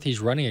whoever on earth he's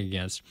running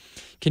against.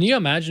 Can you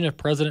imagine if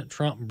President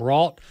Trump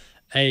brought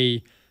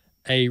a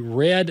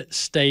red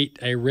state,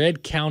 a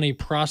red county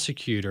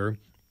prosecutor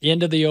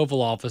into the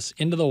Oval Office,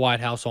 into the White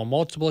House on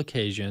multiple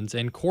occasions,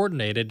 and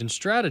coordinated and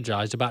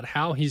strategized about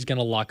how he's going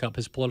to lock up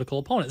his political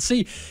opponent?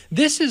 See,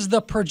 this is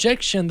the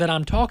projection that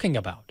I'm talking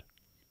about.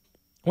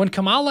 When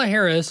Kamala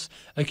Harris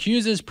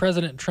accuses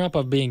President Trump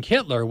of being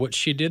Hitler, which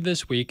she did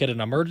this week at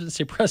an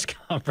emergency press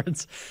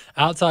conference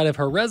outside of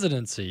her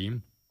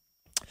residency,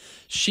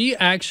 she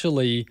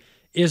actually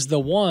is the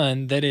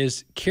one that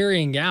is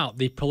carrying out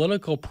the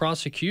political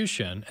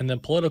prosecution and the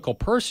political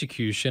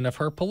persecution of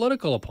her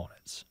political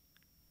opponents.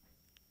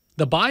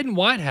 The Biden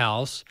White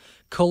House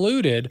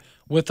colluded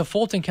with the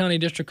Fulton County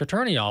District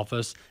Attorney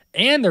Office,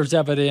 and there's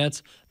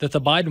evidence that the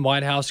Biden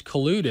White House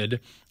colluded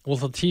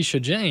with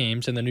Letitia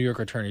James in the New York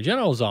Attorney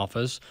General's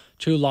office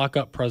to lock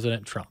up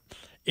President Trump.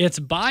 It's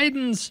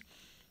Biden's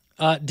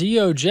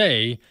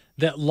DOJ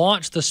that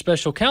launched the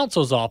special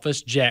counsel's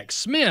office, Jack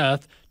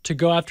Smith, to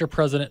go after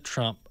President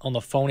Trump on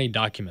the phony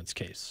documents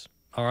case.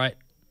 All right.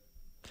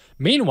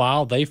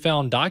 Meanwhile, they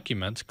found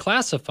documents,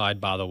 classified,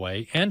 by the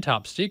way, and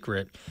top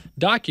secret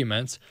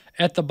documents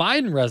at the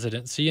Biden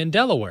residency in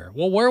Delaware.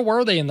 Well, where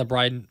were they in the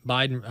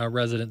Biden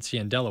residency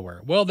in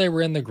Delaware? Well, they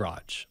were in the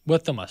garage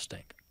with the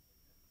Mustang.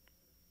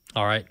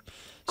 All right.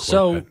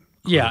 Corvette,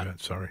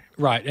 sorry.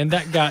 Right. And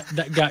that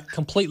got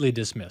completely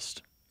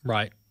dismissed,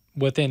 right,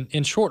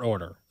 in short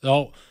order.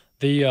 Oh,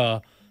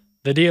 the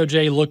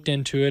DOJ looked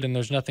into it and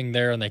there's nothing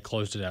there and they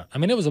closed it out. I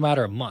mean, it was a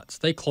matter of months.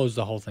 They closed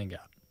the whole thing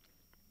out.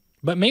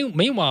 But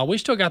meanwhile, we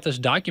still got this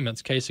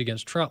documents case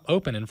against Trump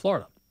open in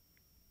Florida.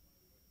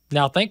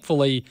 Now,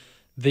 thankfully,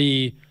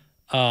 the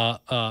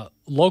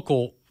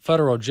local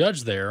federal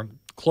judge there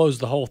closed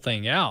the whole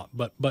thing out.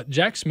 But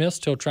Jack Smith's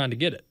still trying to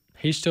get it.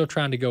 He's still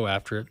trying to go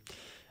after it.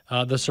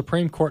 The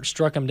Supreme Court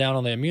struck him down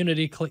on the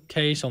immunity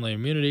case, on the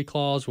immunity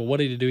clause. Well, what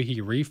did he do?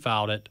 He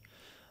refiled it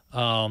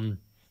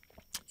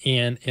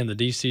in the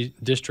D.C.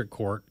 District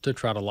Court to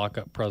try to lock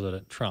up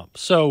President Trump.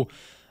 So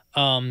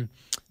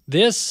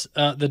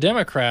the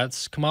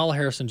Democrats, Kamala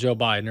Harris and Joe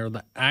Biden, are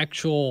the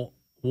actual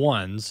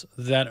ones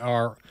that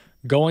are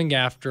going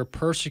after,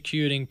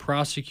 persecuting,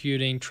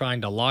 prosecuting,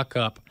 trying to lock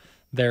up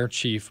their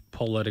chief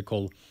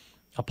political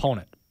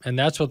opponent. And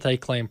that's what they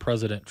claim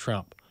President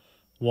Trump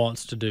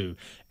wants to do.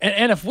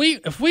 And if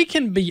we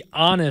can be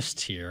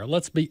honest here,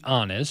 let's be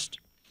honest,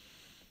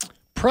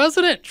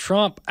 President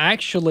Trump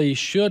actually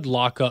should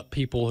lock up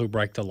people who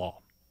break the law.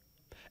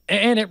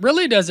 And it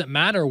really doesn't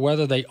matter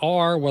whether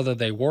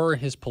they were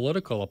his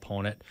political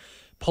opponent.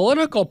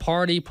 Political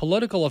party,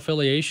 political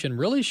affiliation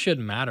really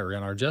shouldn't matter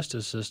in our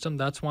justice system.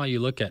 That's why you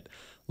look at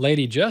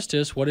Lady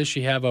Justice. What does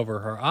she have over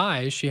her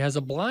eyes? She has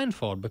a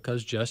blindfold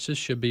because justice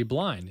should be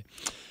blind.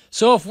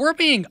 So if we're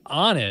being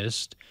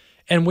honest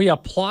and we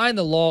apply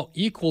the law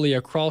equally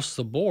across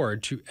the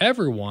board to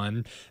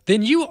everyone,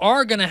 then you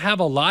are going to have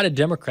a lot of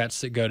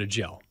Democrats that go to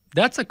jail.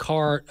 That's a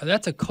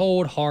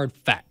cold, hard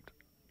fact.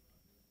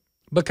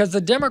 Because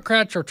the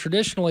Democrats are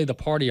traditionally the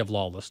party of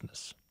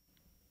lawlessness.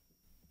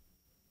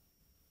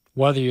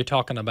 Whether you're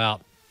talking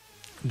about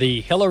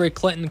the Hillary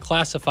Clinton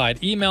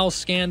classified email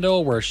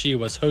scandal where she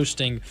was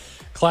hosting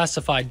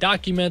classified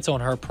documents on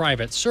her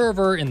private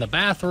server in the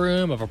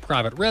bathroom of a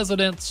private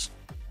residence,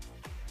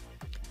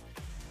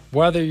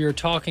 whether you're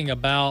talking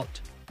about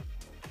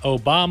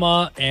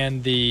Obama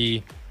and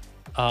the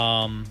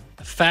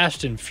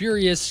Fast and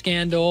Furious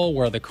scandal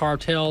where the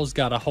cartels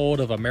got a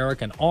hold of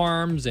American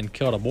arms and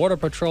killed a Border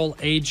Patrol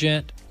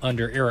agent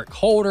under Eric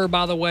Holder,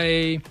 by the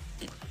way,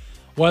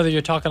 whether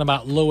you're talking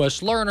about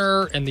Lois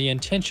Lerner and the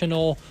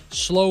intentional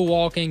slow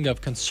walking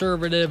of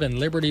conservative and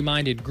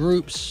liberty-minded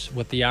groups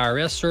with the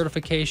IRS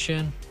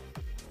certification.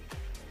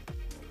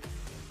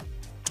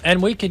 And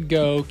we could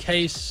go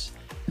case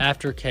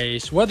after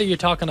case, whether you're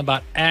talking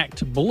about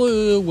Act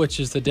Blue, which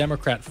is the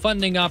Democrat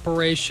fundraising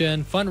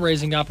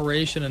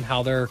operation, and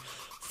how they're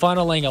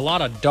funneling a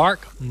lot of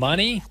dark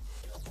money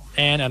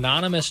and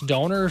anonymous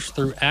donors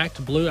through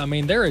Act Blue. I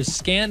mean, there is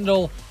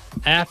scandal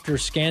after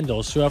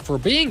scandal. So if we're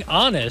being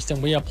honest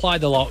and we apply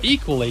the law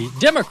equally,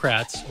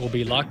 Democrats will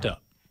be locked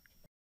up.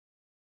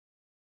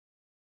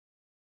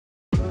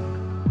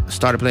 I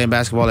started playing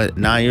basketball at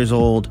 9 years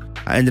old.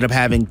 I ended up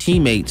having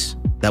teammates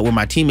that were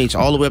my teammates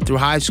all the way up through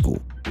high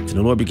school. And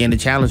the Lord began to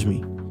challenge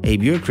me.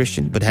 Abe, you're a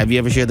Christian, but have you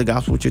ever shared the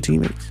gospel with your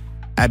teammates?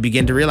 I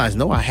began to realize,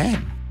 no, I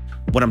hadn't.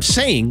 What I'm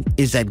saying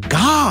is that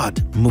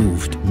God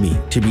moved me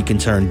to be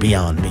concerned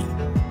beyond me.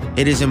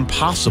 It is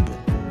impossible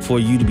for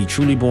you to be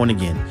truly born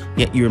again,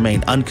 yet you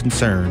remain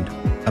unconcerned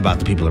about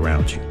the people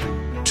around you.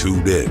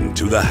 Tune in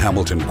to the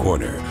Hamilton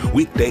Corner,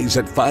 weekdays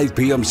at 5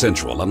 p.m.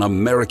 Central on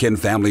American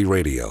Family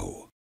Radio.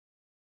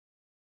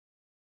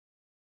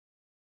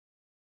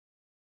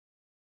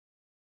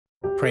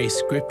 Pray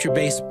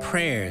scripture-based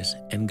prayers,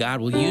 and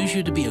God will use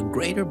you to be a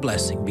greater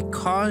blessing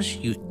because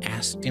you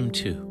asked Him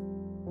to.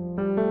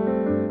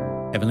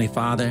 Heavenly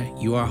Father,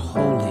 you are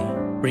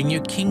holy. Bring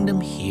your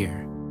kingdom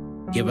here.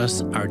 Give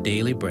us our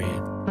daily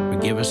bread.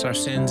 Forgive us our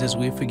sins as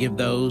we forgive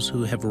those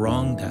who have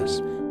wronged us.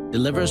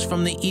 Deliver us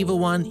from the evil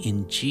one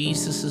in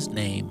Jesus'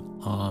 name.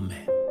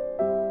 Amen.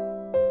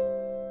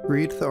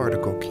 Read the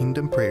article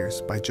Kingdom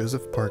Prayers by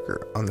Joseph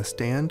Parker on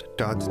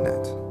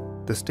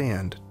thestand.net.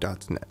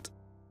 Thestand.net.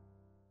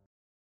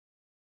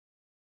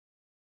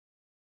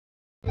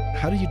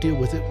 How do you deal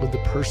with it when the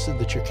person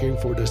that you're caring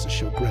for doesn't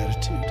show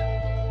gratitude?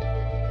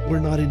 We're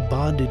not in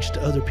bondage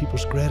to other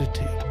people's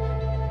gratitude.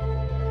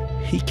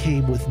 He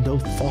came with no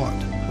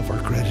thought of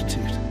our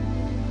gratitude.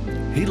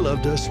 He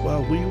loved us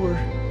while we were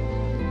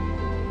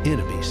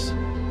enemies.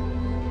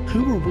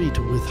 Who are we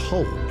to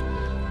withhold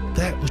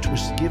that which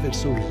was given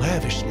so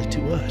lavishly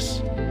to us?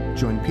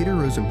 Join Peter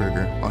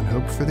Rosenberger on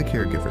Hope for the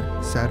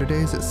Caregiver,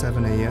 Saturdays at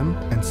 7 a.m.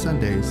 and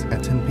Sundays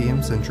at 10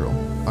 p.m. Central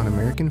on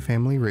American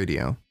Family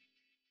Radio.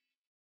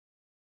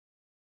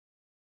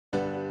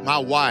 My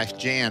wife,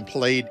 Jan,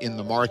 played in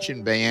the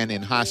marching band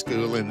in high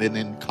school and then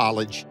in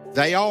college.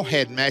 They all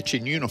had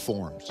matching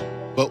uniforms.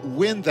 But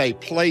when they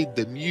played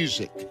the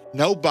music,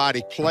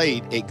 nobody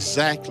played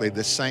exactly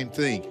the same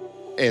thing.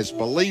 As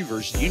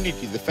believers,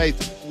 unity of the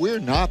faith, we're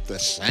not the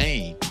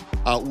same.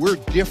 We're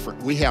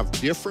different. We have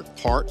different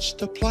parts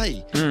to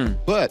play.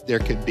 But there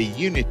can be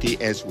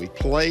unity as we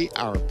play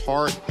our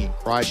part in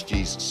Christ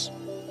Jesus.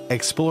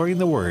 Exploring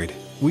the Word,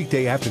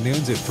 weekday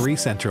afternoons at 3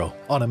 Central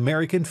on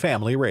American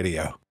Family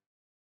Radio.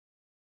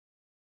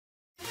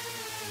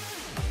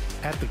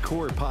 At the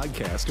Core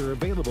podcasts are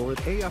available at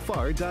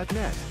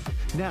afr.net.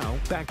 Now,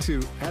 back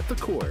to At the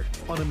Core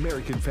on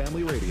American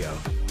Family Radio.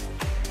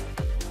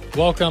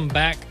 Welcome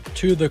back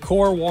to the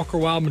Core. Walker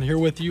Wildman here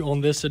with you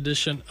on this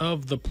edition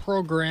of the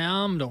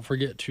program. Don't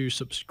forget to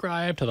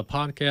subscribe to the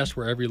podcast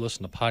wherever you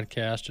listen to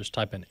podcasts. Just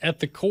type in At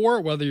the Core,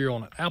 whether you're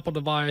on an Apple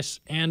device,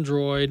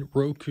 Android,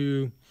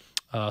 Roku,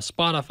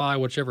 Spotify,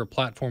 whichever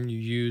platform you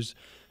use.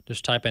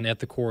 Just type in At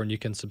the Core and you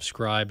can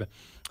subscribe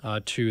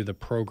to the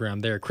program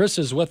there. Chris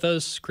is with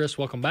us. Chris,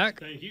 welcome back.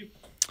 Thank you.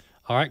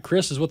 All right,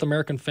 Chris is with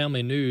American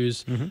Family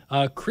News.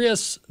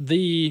 Chris,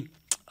 you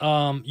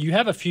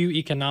have a few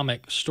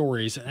economic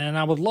stories, and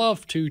I would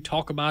love to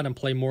talk about and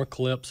play more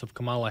clips of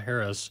Kamala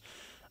Harris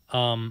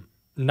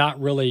not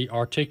really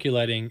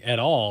articulating at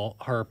all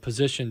her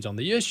positions on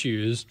the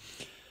issues.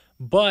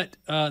 But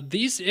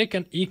these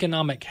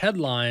economic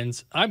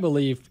headlines, I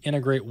believe,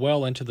 integrate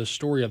well into the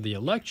story of the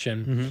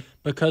election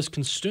because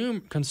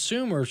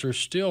consumers are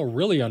still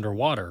really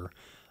underwater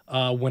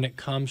when it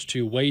comes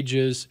to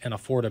wages and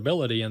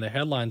affordability, and the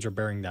headlines are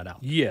bearing that out.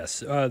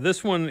 Yes.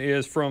 This one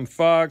is from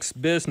Fox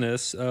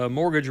Business.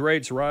 Mortgage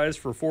rates rise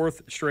for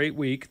fourth straight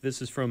week.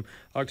 This is from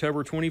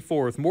October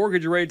 24th.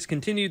 Mortgage rates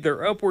continued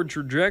their upward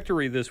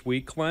trajectory this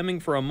week,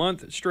 climbing for a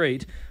month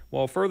straight,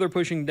 while further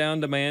pushing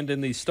down demand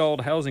in the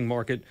stalled housing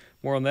market.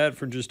 More on that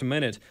for just a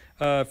minute.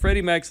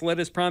 Freddie Mac's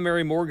latest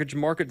primary mortgage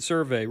market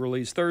survey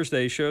released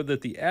Thursday showed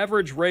that the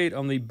average rate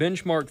on the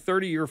benchmark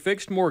 30-year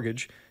fixed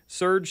mortgage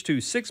surged to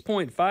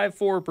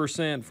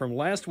 6.54% from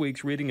last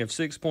week's reading of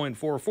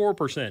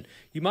 6.44%.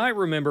 You might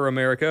remember,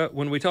 America,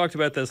 when we talked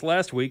about this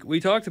last week, we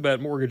talked about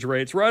mortgage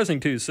rates rising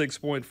to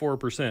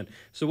 6.4%.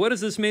 So what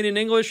does this mean in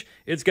English?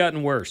 It's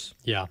gotten worse.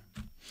 Yeah.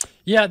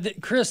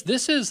 Chris,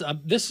 this is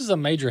a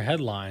major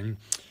headline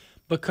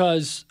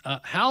because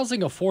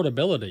housing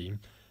affordability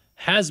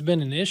has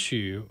been an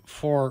issue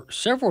for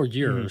several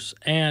years,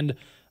 and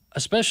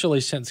especially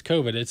since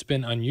COVID, it's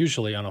been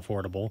unusually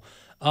unaffordable.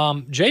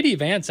 J.D.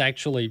 Vance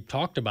actually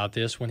talked about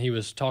this when he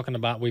was talking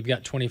about we've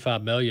got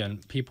 25 million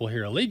people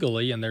here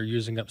illegally, and they're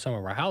using up some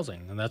of our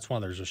housing, and that's why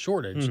there's a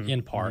shortage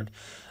in part.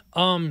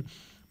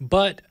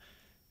 But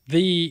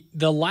the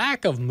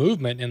lack of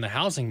movement in the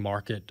housing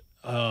market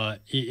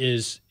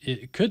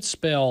it could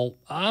spell,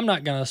 I'm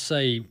not going to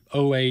say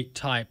 08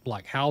 type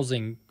like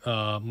housing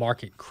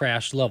market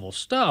crash level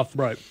stuff,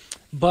 right?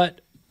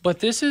 But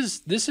this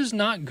is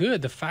not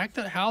good. The fact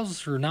that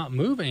houses are not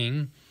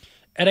moving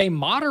at a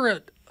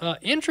moderate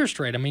interest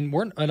rate. I mean,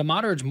 we're at a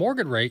moderate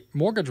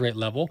mortgage rate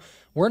level.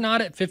 We're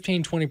not at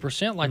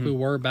 15-20% like we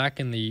were back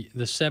in the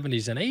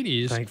 70s and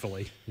 80s.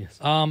 Thankfully, yes.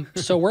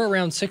 So we're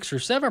around 6 or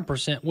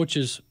 7%, which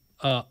is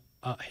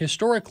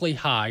historically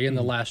high in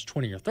the last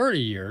 20 or 30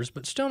 years,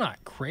 but still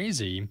not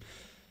crazy.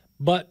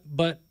 But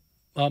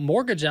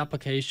mortgage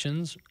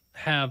applications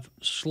have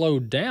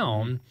slowed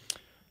down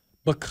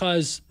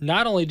because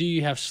not only do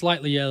you have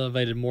slightly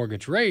elevated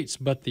mortgage rates,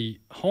 but the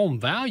home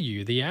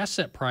value, the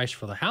asset price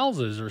for the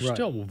houses are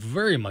still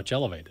very much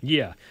elevated.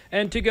 Yeah,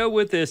 and to go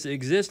with this,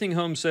 existing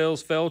home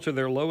sales fell to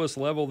their lowest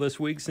level this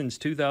week since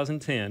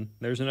 2010.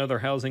 There's another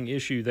housing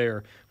issue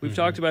there. We've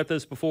talked about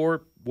this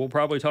before. We'll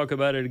probably talk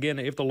about it again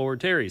if the Lord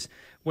tarries.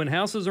 When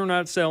houses are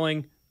not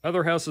selling,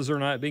 other houses are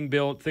not being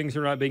built, things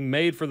are not being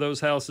made for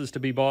those houses to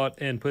be bought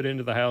and put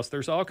into the house.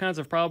 There's all kinds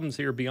of problems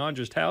here beyond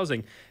just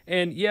housing.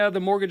 And yeah, the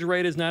mortgage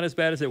rate is not as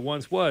bad as it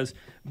once was,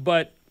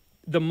 but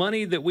the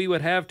money that we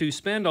would have to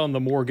spend on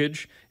the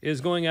mortgage is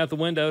going out the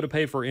window to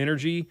pay for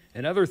energy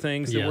and other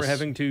things that we're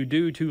having to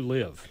do to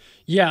live.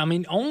 Yeah, I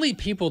mean, only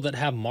people that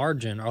have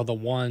margin are the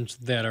ones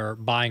that are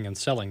buying and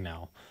selling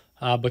now.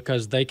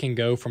 because they can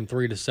go from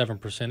 3 to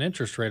 7%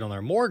 interest rate on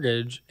their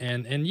mortgage,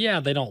 and yeah,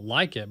 they don't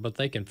like it, but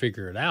they can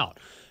figure it out.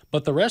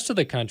 But the rest of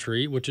the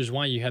country, which is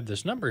why you have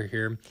this number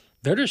here,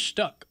 they're just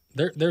stuck.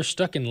 They're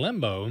stuck in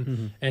limbo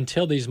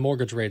until these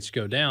mortgage rates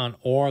go down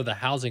or the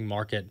housing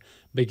market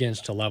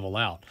begins to level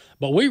out.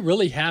 But we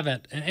really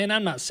haven't, and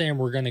I'm not saying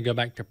we're going to go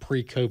back to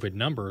pre-COVID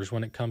numbers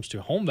when it comes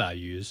to home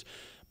values,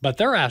 but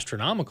they're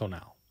astronomical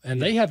now,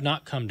 and they have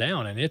not come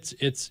down, and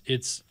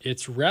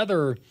it's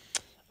rather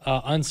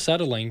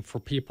unsettling for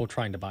people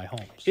trying to buy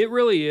homes. It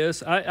really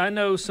is. I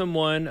know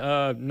someone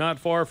not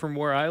far from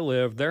where I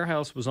live. Their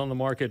house was on the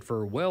market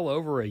for well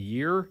over a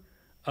year.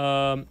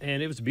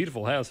 And it was a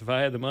beautiful house. If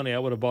I had the money, I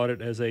would have bought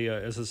it as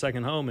a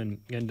second home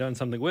and done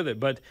something with it.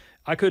 But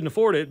I couldn't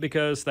afford it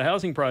because the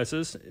housing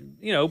prices,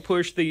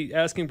 pushed the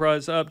asking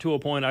price up to a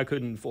point I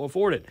couldn't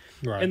afford it.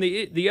 Right. And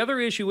the other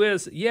issue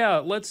is,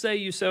 let's say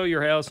you sell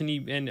your house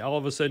and all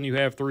of a sudden you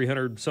have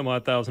 $300 some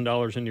odd thousand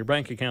in your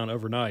bank account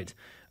overnight.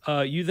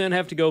 You then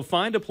have to go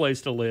find a place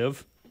to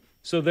live.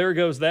 So there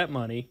goes that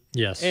money.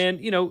 Yes.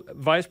 And,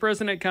 Vice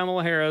President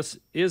Kamala Harris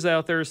is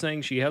out there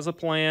saying she has a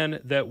plan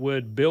that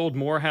would build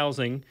more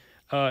housing,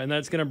 and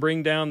that's going to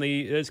bring down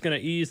it's going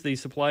to ease the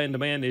supply and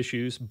demand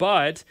issues.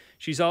 But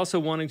she's also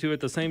wanting to,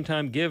 at the same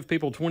time, give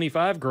people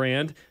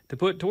 $25,000 to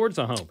put towards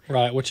a home.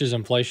 Right, which is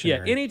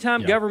inflationary. Yeah,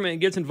 anytime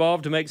government gets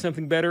involved to make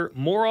something better,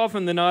 more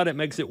often than not, it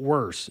makes it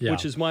worse,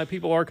 which is why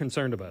people are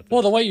concerned about this.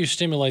 Well, the way you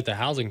stimulate the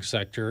housing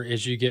sector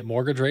is you get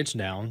mortgage rates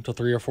down to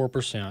 3 or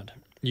 4%.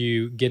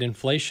 You get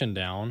inflation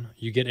down,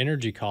 you get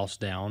energy costs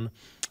down,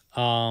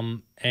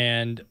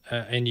 and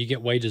you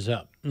get wages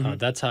up.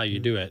 That's how you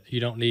do it.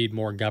 You don't need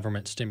more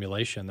government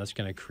stimulation. That's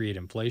going to create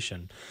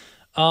inflation.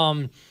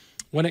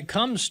 When it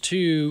comes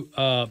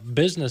to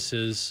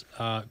businesses,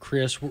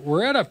 Chris,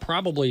 we're at a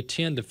probably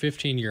 10 to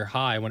 15-year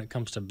high when it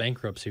comes to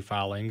bankruptcy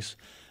filings.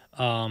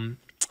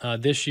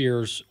 This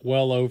year's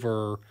well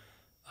over,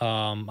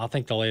 I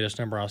think the latest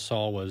number I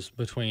saw was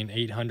between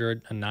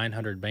 800 and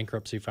 900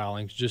 bankruptcy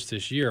filings just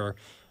this year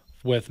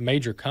with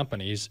major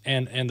companies.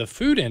 And the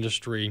food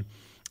industry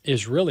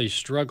is really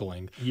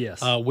struggling.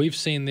 Yes. We've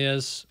seen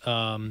this.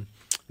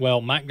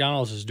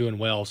 McDonald's is doing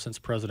well since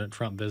President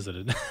Trump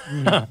visited.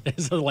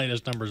 It's the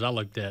latest numbers I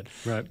looked at.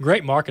 Right.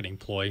 Great marketing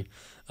ploy,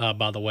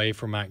 by the way,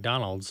 for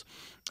McDonald's.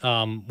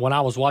 When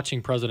I was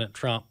watching President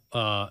Trump,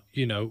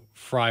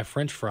 fry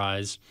French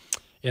fries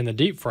in the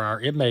deep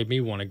fryer, it made me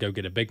want to go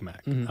get a Big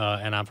Mac,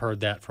 and I've heard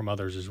that from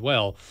others as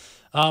well.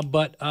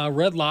 But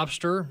Red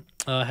Lobster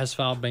has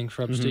filed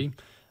bankruptcy.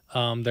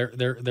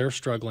 They're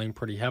struggling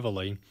pretty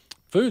heavily.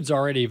 Food's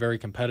already very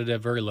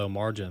competitive, very low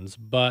margins,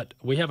 but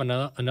we have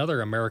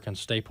another American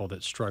staple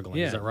that's struggling.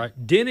 Yeah. Is that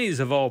right? Denny's,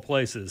 of all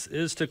places,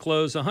 is to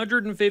close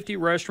 150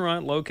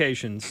 restaurant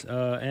locations,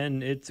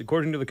 and it's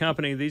according to the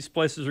company, these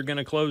places are going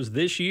to close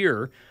this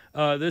year.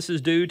 This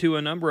is due to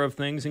a number of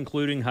things,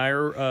 including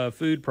higher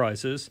food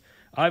prices.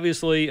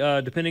 Obviously,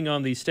 depending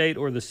on the state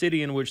or the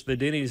city in which the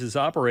Denny's is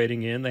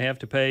operating in, they have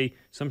to pay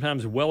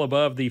sometimes well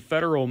above the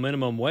federal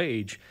minimum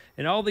wage.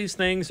 And all these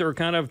things are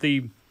kind of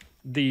the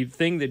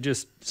thing that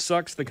just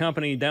sucks the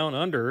company down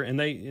under, and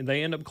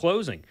they end up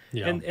closing.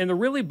 Yeah. And the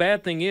really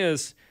bad thing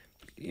is,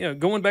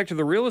 going back to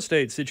the real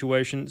estate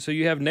situation, so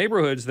you have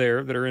neighborhoods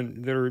there that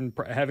are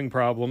having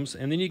problems,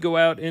 and then you go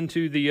out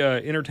into the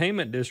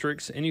entertainment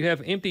districts, and you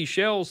have empty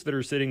shells that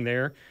are sitting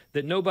there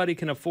that nobody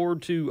can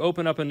afford to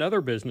open up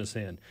another business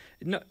in.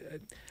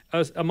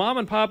 A mom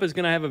and pop is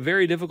going to have a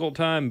very difficult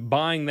time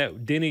buying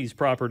that Denny's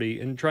property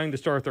and trying to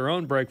start their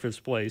own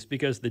breakfast place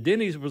because the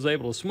Denny's was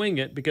able to swing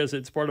it because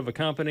it's part of a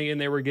company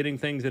and they were getting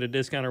things at a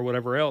discount or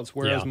whatever else,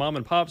 whereas mom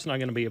and pop's not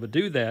going to be able to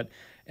do that.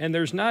 And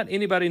there's not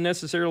anybody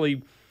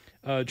necessarily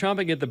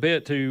chomping at the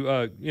bit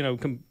to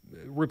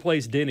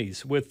replace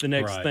Denny's with the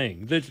next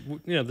thing. That's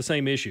the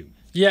same issue.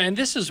 Yeah, and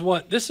this is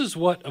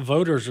what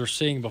voters are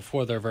seeing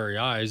before their very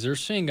eyes. They're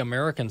seeing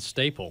American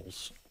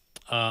staples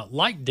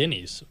like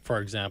Denny's,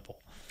 for example.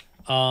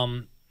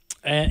 And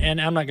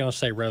I'm not going to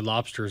say Red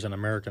Lobster is an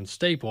American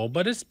staple,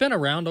 but it's been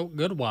around a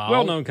good while.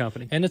 Well-known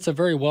company. And it's a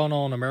very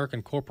well-known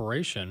American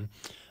corporation.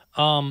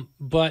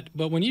 But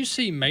when you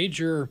see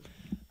major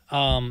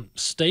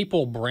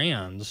staple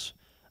brands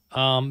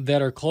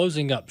that are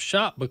closing up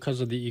shop because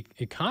of the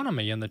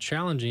economy and the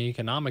challenging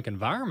economic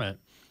environment,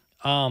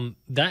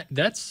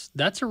 that's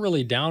a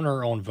really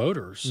downer on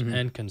voters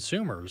and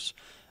consumers.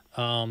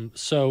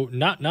 So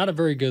not a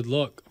very good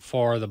look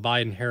for the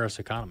Biden-Harris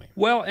economy.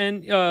 Well,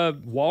 and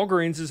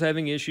Walgreens is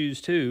having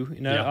issues too.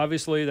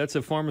 Obviously that's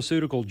a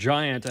pharmaceutical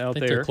giant out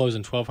there. They're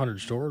closing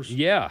 1,200 stores.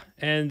 Yeah,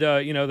 and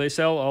they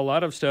sell a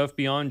lot of stuff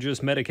beyond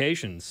just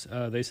medications.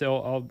 They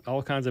sell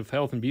all kinds of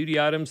health and beauty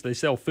items. They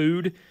sell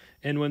food.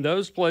 And when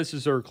those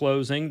places are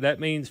closing, that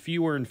means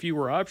fewer and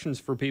fewer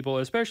options for people,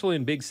 especially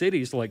in big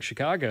cities like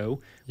Chicago,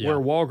 where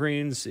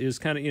Walgreens is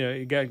kind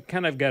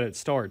of got its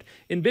start.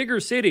 In bigger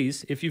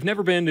cities, if you've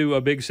never been to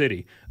a big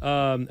city,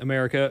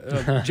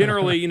 America,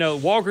 generally,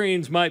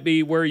 Walgreens might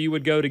be where you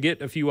would go to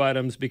get a few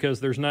items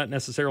because there's not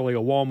necessarily a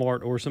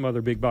Walmart or some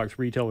other big box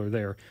retailer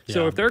there.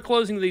 So if they're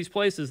closing these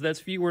places, that's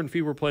fewer and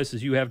fewer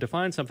places you have to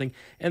find something.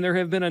 And there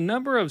have been a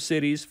number of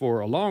cities for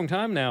a long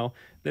time now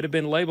that have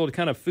been labeled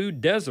kind of food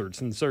deserts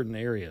in certain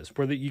areas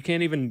where you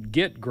can't even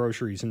get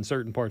groceries in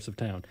certain parts of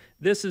town.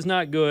 This is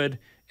not good,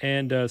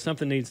 and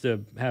something needs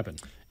to happen.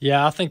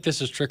 Yeah, I think this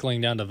is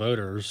trickling down to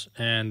voters,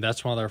 and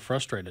that's why they're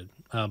frustrated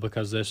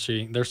because they're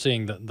seeing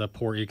the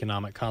poor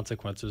economic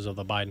consequences of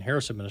the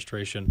Biden-Harris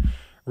administration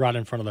right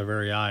in front of their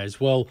very eyes.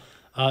 Well,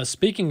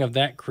 speaking of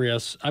that,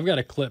 Chris, I've got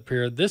a clip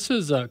here. This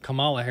is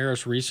Kamala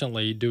Harris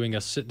recently doing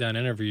a sit-down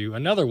interview,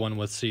 another one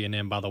with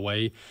CNN, by the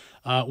way,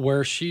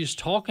 where she's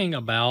talking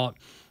about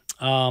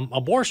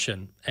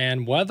abortion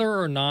and whether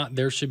or not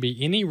there should be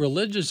any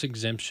religious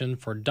exemption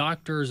for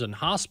doctors and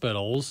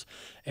hospitals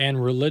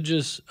and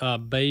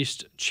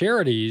religious-based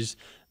charities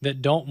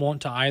that don't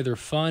want to either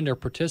fund or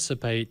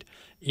participate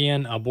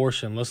in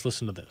abortion. Let's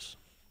listen to this.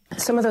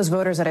 Some of those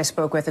voters that I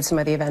spoke with at some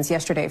of the events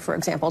yesterday, for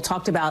example,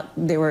 talked about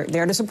they were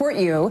there to support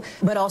you,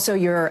 but also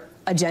your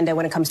agenda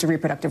when it comes to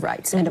reproductive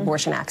rights and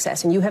abortion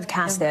access. And you have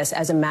cast this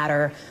as a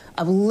matter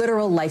of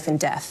literal life and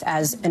death,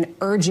 as an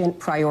urgent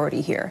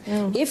priority here.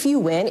 If you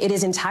win, it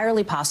is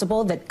entirely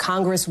possible that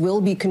Congress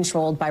will be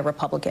controlled by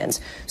Republicans.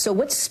 So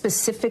what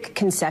specific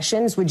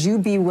concessions would you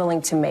be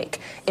willing to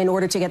make in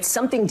order to get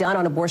something done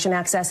on abortion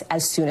access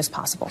as soon as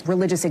possible?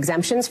 Religious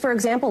exemptions, for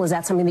example, is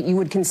that something that you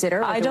would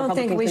consider? I don't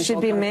think we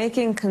should be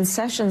making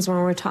concessions when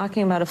we're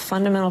talking about a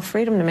fundamental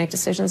freedom to make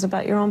decisions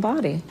about your own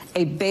body.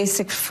 A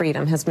basic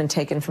freedom has been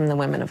taken from the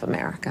women of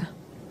America.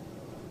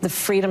 The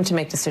freedom to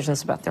make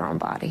decisions about their own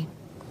body.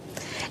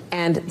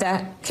 And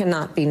that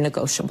cannot be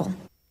negotiable.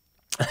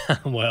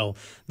 Well,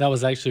 that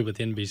was actually with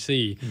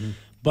NBC.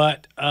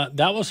 But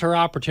that was her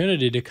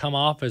opportunity to come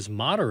off as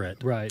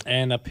moderate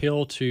and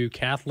appeal to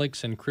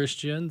Catholics and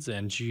Christians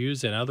and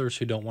Jews and others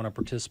who don't want to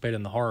participate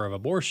in the horror of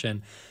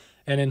abortion.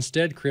 And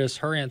instead, Chris,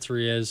 her answer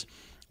is,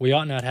 we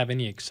ought not have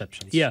any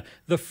exceptions. Yeah,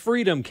 the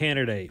freedom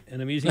candidate,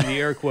 and I'm using the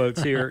air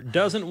quotes here,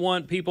 doesn't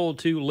want people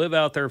to live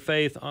out their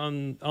faith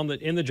in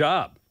the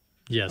job.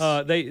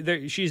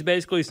 Yes. She's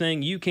basically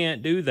saying you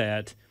can't do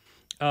that.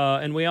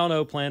 And we all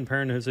know Planned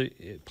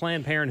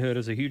Parenthood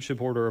is a huge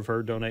supporter of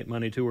her, donate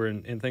money to her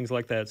and things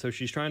like that. So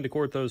she's trying to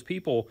court those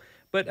people.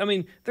 But, I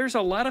mean, there's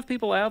a lot of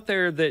people out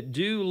there that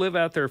do live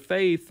out their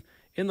faith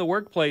in the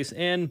workplace.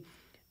 And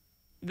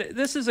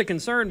this is a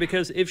concern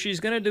because if she's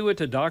going to do it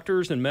to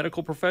doctors and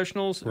medical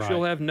professionals,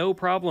 she'll have no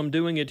problem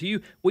doing it to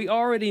you. We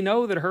already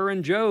know that her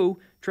and Joe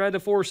tried to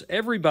force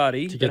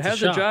everybody that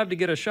has a job to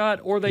get a shot,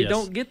 or they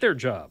don't get their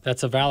job.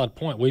 That's a valid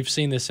point. We've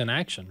seen this in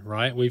action,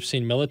 right? We've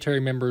seen military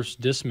members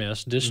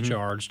dismissed,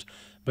 discharged,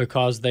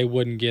 because they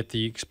wouldn't get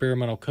the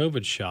experimental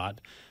COVID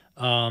shot.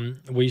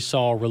 We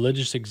saw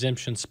religious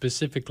exemptions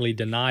specifically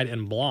denied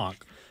en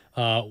bloc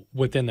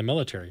within the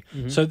military.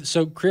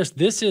 So Chris,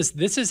 this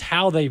is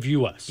how they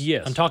view us.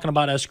 Yes. I'm talking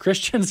about us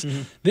Christians.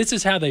 This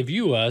is how they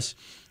view us.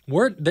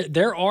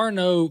 There are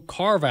no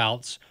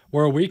carve-outs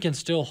where we can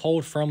still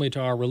hold firmly to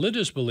our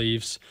religious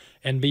beliefs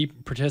and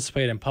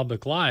participate in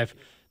public life.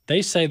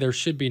 They say there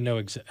should be no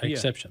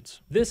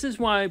exceptions. This is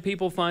why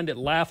people find it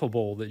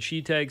laughable that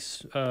she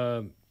takes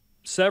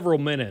several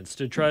minutes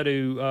to try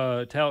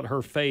to tout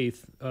her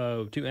faith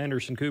to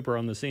Anderson Cooper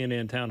on the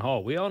CNN town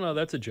hall. We all know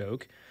that's a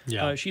joke.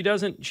 Yeah. She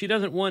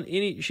doesn't want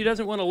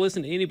to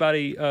listen to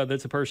anybody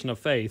that's a person of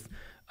faith.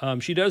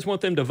 She does want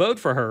them to vote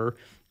for her,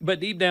 but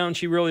deep down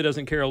she really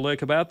doesn't care a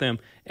lick about them.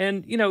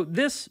 And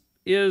this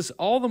is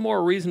all the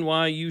more reason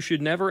why you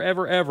should never,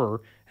 ever,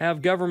 ever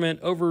have government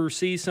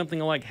oversee something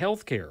like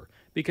health care.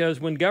 Because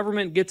when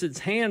government gets its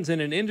hands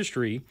in an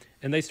industry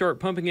and they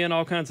start pumping in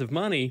all kinds of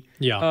money,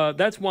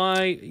 that's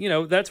why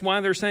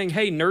they're saying,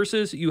 hey,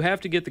 nurses, you have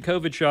to get the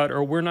COVID shot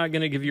or we're not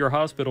going to give your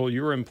hospital,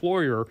 your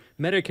employer,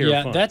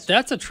 Medicare funds.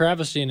 That's a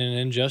travesty and an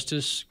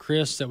injustice,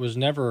 Chris, that was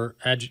never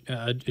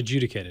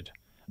adjudicated.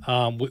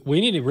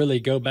 We need to really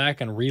go back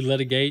and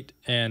relitigate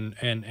and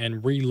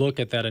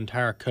relook at that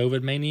entire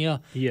COVID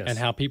mania and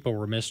how people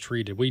were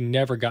mistreated. We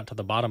never got to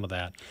the bottom of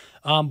that.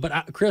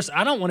 Chris,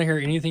 I don't want to hear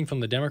anything from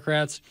the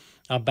Democrats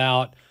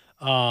about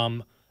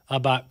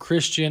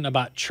Christian,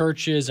 about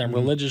churches and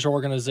religious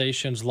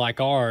organizations like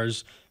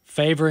ours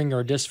favoring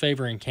or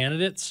disfavoring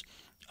candidates,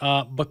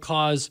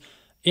 because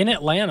in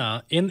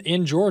Atlanta,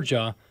 in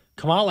Georgia,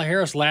 Kamala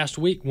Harris last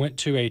week went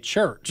to a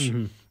church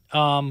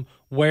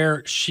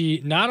where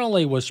she not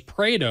only was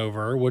prayed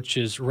over, which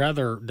is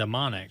rather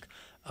demonic,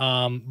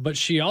 but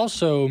she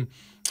also,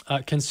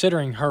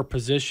 considering her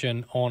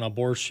position on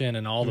abortion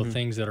and all the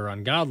things that are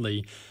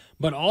ungodly,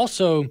 but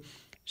also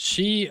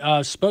she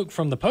spoke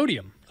from the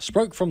podium,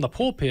 spoke from the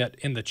pulpit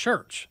in the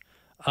church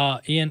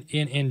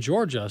in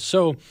Georgia.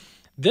 So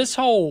this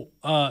whole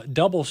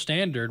double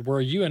standard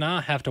where you and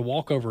I have to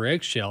walk over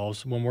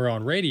eggshells when we're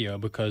on radio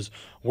because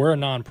we're a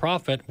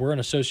nonprofit, we're an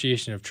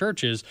association of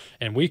churches,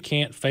 and we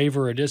can't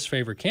favor or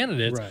disfavor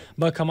candidates. Right.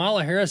 But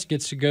Kamala Harris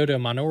gets to go to a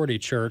minority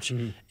church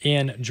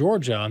in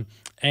Georgia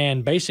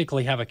and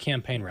basically have a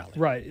campaign rally.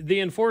 Right.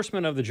 The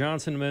enforcement of the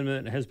Johnson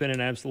Amendment has been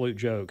an absolute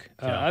joke.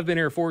 I've been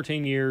here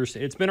 14 years.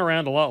 It's been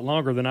around a lot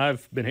longer than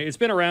I've been here. It's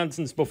been around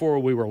since before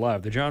we were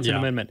alive, the Johnson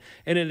Amendment.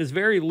 And it is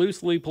very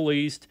loosely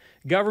policed.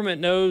 Government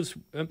knows,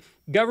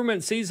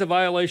 government sees a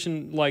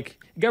violation,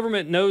 like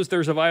government knows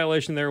there's a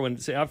violation there when,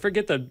 I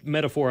forget the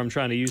metaphor I'm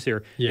trying to use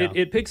here. Yeah.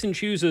 It picks and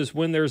chooses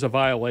when there's a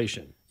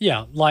violation.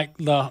 Yeah, like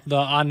the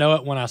I know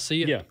it when I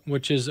see it,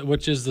 which is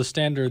the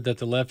standard that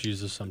the left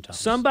uses sometimes.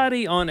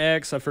 Somebody on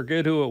X, I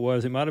forget who it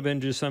was. It might have been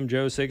just some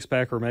Joe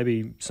Sixpack or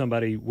maybe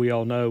somebody we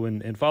all know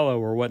and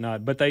follow or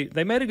whatnot. But they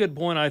made a good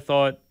point, I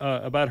thought,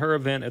 about her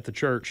event at the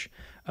church.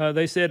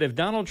 They said if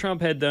Donald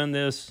Trump had done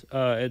this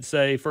at,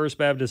 say, First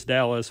Baptist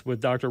Dallas with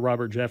Dr.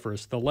 Robert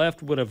Jeffress, the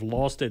left would have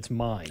lost its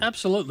mind.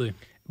 Absolutely.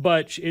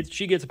 But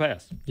she gets a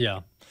pass. Yeah.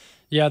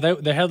 Yeah,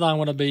 the headline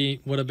would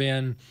have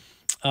been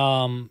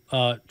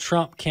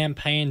Trump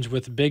campaigns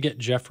with bigot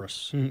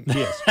Jeffress.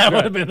 Yes. That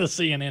would have been the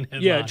CNN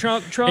headline. Yeah,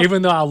 Trump.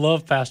 Even though I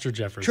love Pastor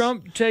Jeffress.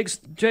 Trump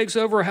takes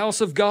over House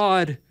of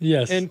God.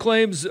 Yes. And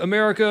claims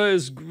America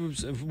is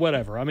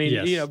whatever. I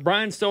mean,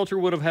 Brian Stelter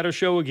would have had a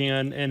show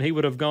again, and he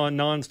would have gone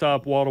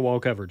nonstop wall-to-wall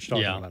coverage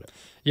talking about it.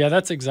 Yeah,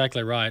 that's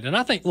exactly right. And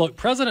I think, look,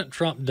 President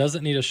Trump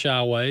doesn't need to shy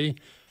away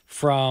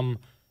from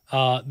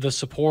the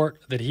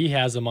support that he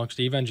has amongst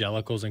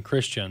evangelicals and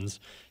Christians.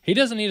 He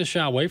doesn't need to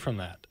shy away from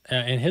that.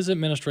 And his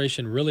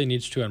administration really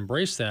needs to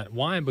embrace that.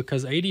 Why?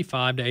 Because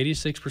 85 to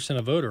 86%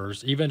 of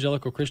voters,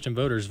 evangelical Christian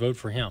voters, vote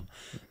for him.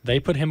 They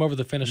put him over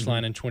the finish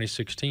line in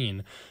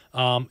 2016.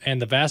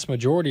 And the vast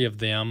majority of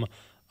them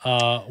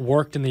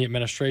worked in the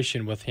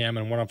administration with him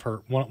and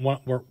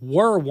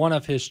were one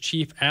of his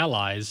chief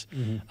allies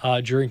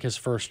during his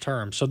first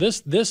term. So this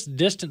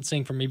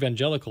distancing from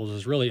evangelicals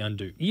is really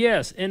undue.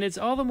 Yes, and it's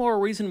all the more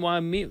reason why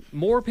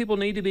more people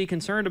need to be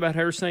concerned about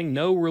her saying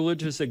no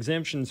religious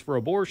exemptions for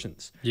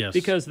abortions. Yes.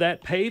 Because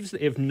that paves,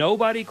 if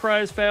nobody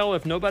cries foul,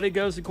 if nobody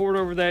goes to court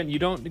over that and you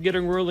don't get a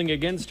ruling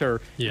against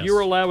her, you're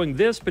allowing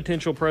this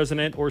potential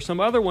president or some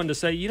other one to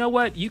say, you know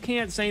what, you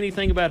can't say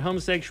anything about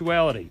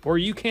homosexuality or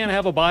you can't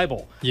have a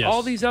Bible. Yes.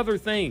 All these other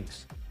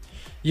things.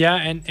 Yeah,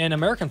 and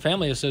American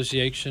Family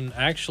Association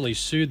actually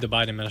sued the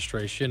Biden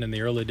administration in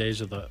the early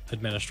days of the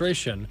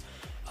administration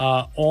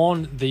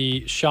on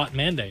the shot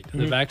mandate,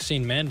 the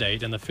vaccine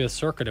mandate in the Fifth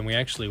Circuit, and we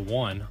actually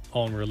won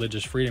on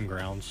religious freedom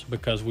grounds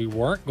because we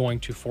weren't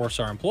going to force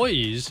our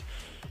employees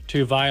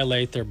to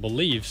violate their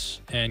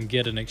beliefs and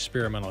get an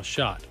experimental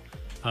shot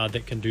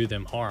that can do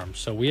them harm.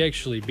 So we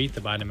actually beat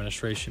the Biden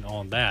administration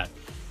on that.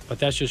 But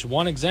that's just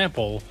one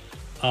example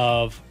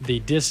of the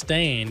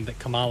disdain that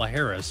Kamala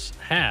Harris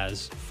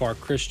has for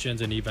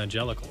Christians and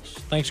evangelicals.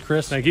 Thanks,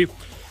 Chris. Thank you.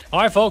 All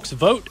right, folks,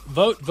 vote,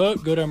 vote,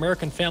 vote. Go to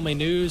American Family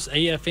News,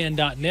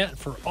 AFN.net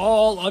for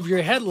all of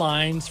your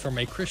headlines from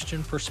a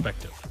Christian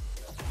perspective.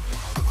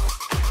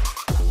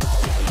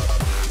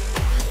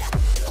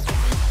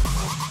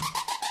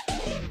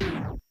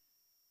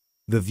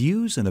 The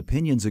views and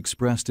opinions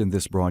expressed in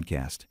this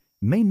broadcast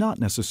may not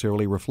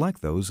necessarily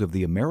reflect those of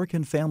the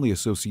American Family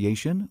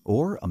Association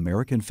or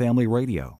American Family Radio.